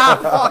it.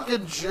 Not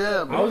fucking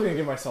Jim. I was gonna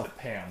give myself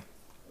Pam.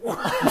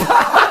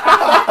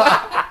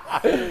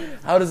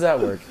 How does that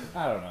work?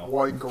 I don't know.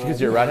 White girl. Because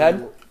you're a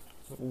redhead?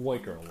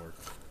 White girl work.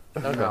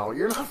 No,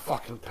 you're not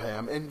fucking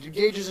Pam. And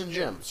Gage is in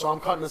Jim, so I'm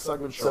cutting this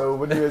segment So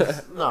short. when you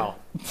guys, No. All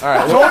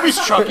right. Toby's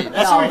Chucky.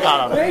 That's what we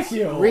got on it. Thank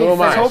you. Reed, Who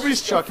am I? finish.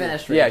 Toby's Chucky.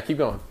 Finish, Reed. Yeah, keep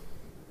going.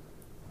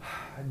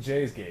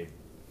 Jay's Gabe.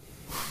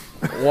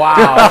 Wow.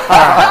 All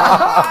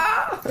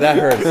right. That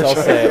hurts. I'll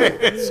say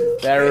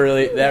it. That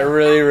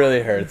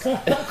really hurts.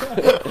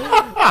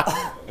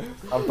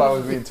 I'm fine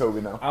with being Toby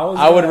now.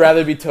 I would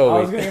rather be I was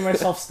Toby. gonna give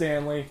myself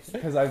Stanley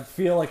because I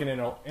feel like an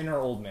inner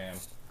old man.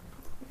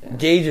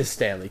 Gage is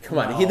Stanley. Come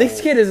on. No. This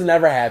kid is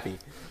never happy.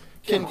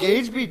 Can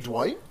Gage be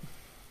Dwight?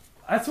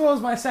 That's what was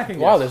my second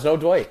Wow, guess. there's no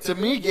Dwight. To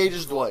me, Gage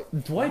is Dwight.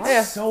 Dwight's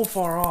Yeah. so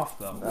far off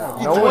though.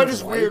 No Dwight one's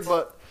is weird,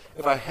 but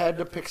if I had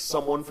to pick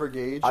someone for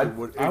Gage, I it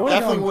would've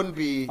definitely gone- wouldn't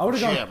be I would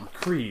have Jim. gone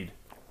Creed.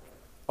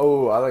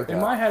 Oh, I like that. In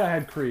my head, I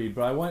had Creed,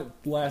 but I went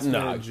last No,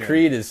 minute Jim.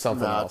 Creed is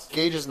something Nah, else.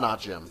 Gage is not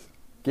Jim.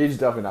 Gage is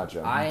definitely not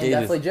Jim. I am Gage is-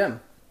 definitely Jim.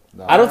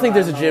 No. I don't think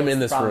there's a I don't Jim know in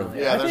this what's the room.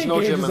 problem. Yeah, I there's think no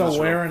Gage Jim is in this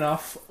aware room.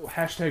 enough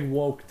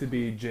 #woke to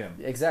be Jim.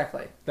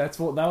 Exactly. That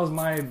was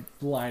my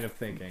line of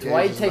thinking. Gage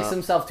Dwight is takes not.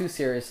 himself too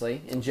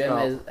seriously, and Jim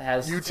No.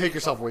 has. You take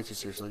yourself way too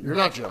seriously. You're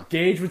not Jim.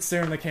 Gage would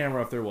stare in the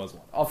camera if there was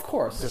one. Of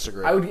course.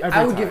 Disagree. I would. Every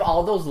I would time. give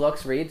all those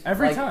looks, Reed.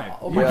 Every Like, time.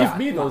 Oh You my give God,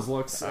 me come on. those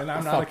looks, and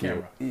I'm not a Fuck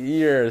camera. you.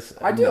 Yours.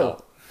 I do.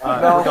 No.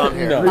 We're done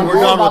here. No. I'm We're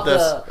all done about with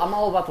this. I'm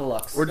all about the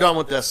looks. We're done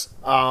with this.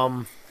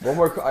 One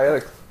more. I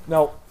had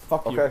No,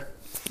 fuck you. okay.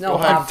 no, Go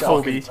ahead, Bob,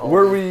 Toby.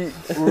 Were we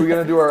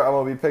gonna do our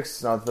MLB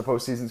picks now that the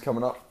postseason's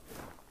coming up?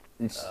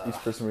 Each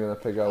person we're gonna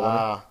pick a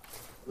winner.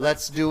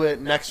 Let's do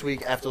it next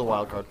week after the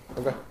wild card.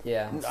 Okay.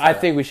 Yeah. I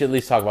think we should at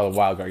least talk about the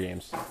wild card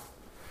games.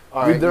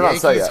 All right, They're not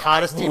set Yankees yet.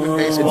 hottest team in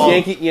It's baseball.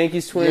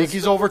 Yankees Twins.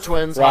 Yankees over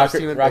Twins. Hottest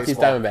team in Rockies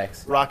baseball.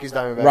 Diamondbacks. Rockies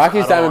Diamondbacks.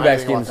 Rockies I don't know Diamondbacks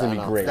anything game about is gonna that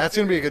be now. great. That's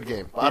gonna be a good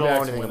game. I don't know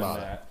D-backs anything winning about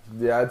it. that.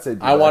 Yeah, I'd say.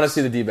 I want to D-backs.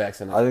 see the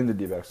D-backs in it. I think the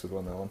D-backs would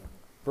win that one.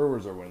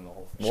 Brewers are winning the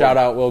whole thing. Shout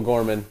out Will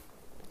Gorman.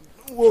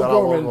 Shout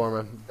out Will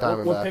Gorman. What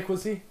Diamondback. pick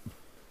was he?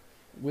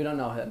 We don't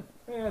know him.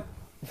 We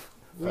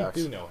Facts.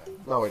 do know him.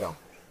 No, we don't.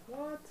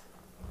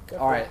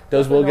 All right.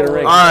 Does Will get a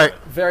ring? All right.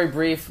 Very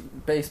brief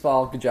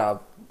baseball. Good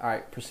job. All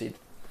right. Proceed.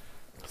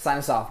 Sign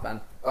us off, Ben.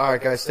 All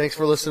right, guys. Thanks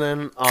for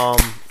listening.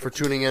 For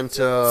tuning in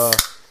to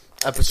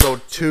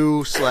episode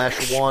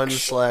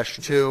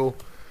 2/1/2.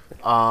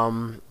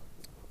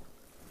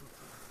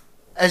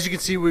 As you can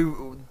see, we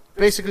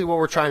basically what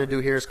we're trying to do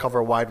here is cover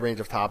a wide range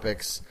of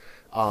topics.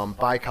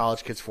 By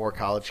college kids, for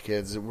college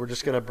kids. We're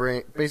just gonna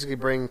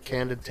bring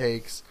candid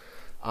takes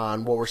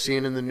on what we're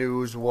seeing in the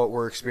news, what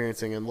we're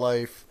experiencing in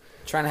life.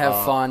 Trying to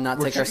have fun, not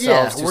take We're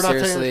ourselves too we're not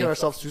seriously. taking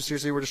ourselves too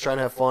seriously. We're just trying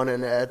to have fun,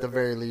 and at the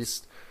very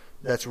least,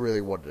 that's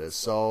really what it is.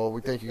 So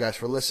we thank you guys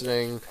for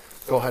listening.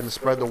 Go ahead and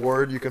spread the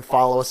word. You can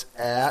follow us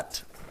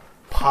at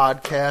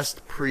Podcast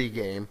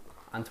Pregame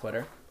On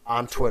Twitter.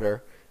 on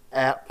Twitter,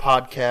 at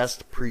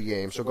Podcast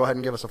Pregame. So go ahead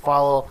and give us a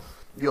follow.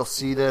 You'll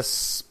see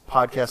this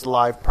podcast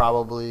live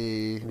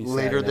probably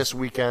later Saturday. this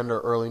weekend or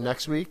early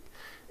next week.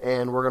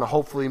 And we're going to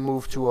hopefully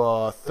move to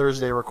a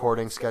Thursday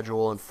recording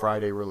schedule and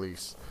Friday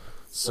release.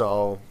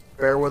 So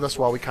bear with us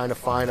while we kind of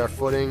find our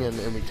footing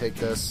and we take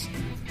this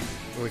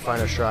and we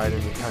find our stride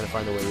and we kind of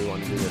find the way we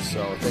want to do this.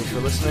 So thanks for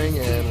listening,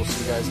 and we'll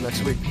see you guys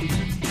next week.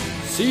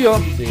 See ya.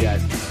 See you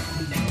guys.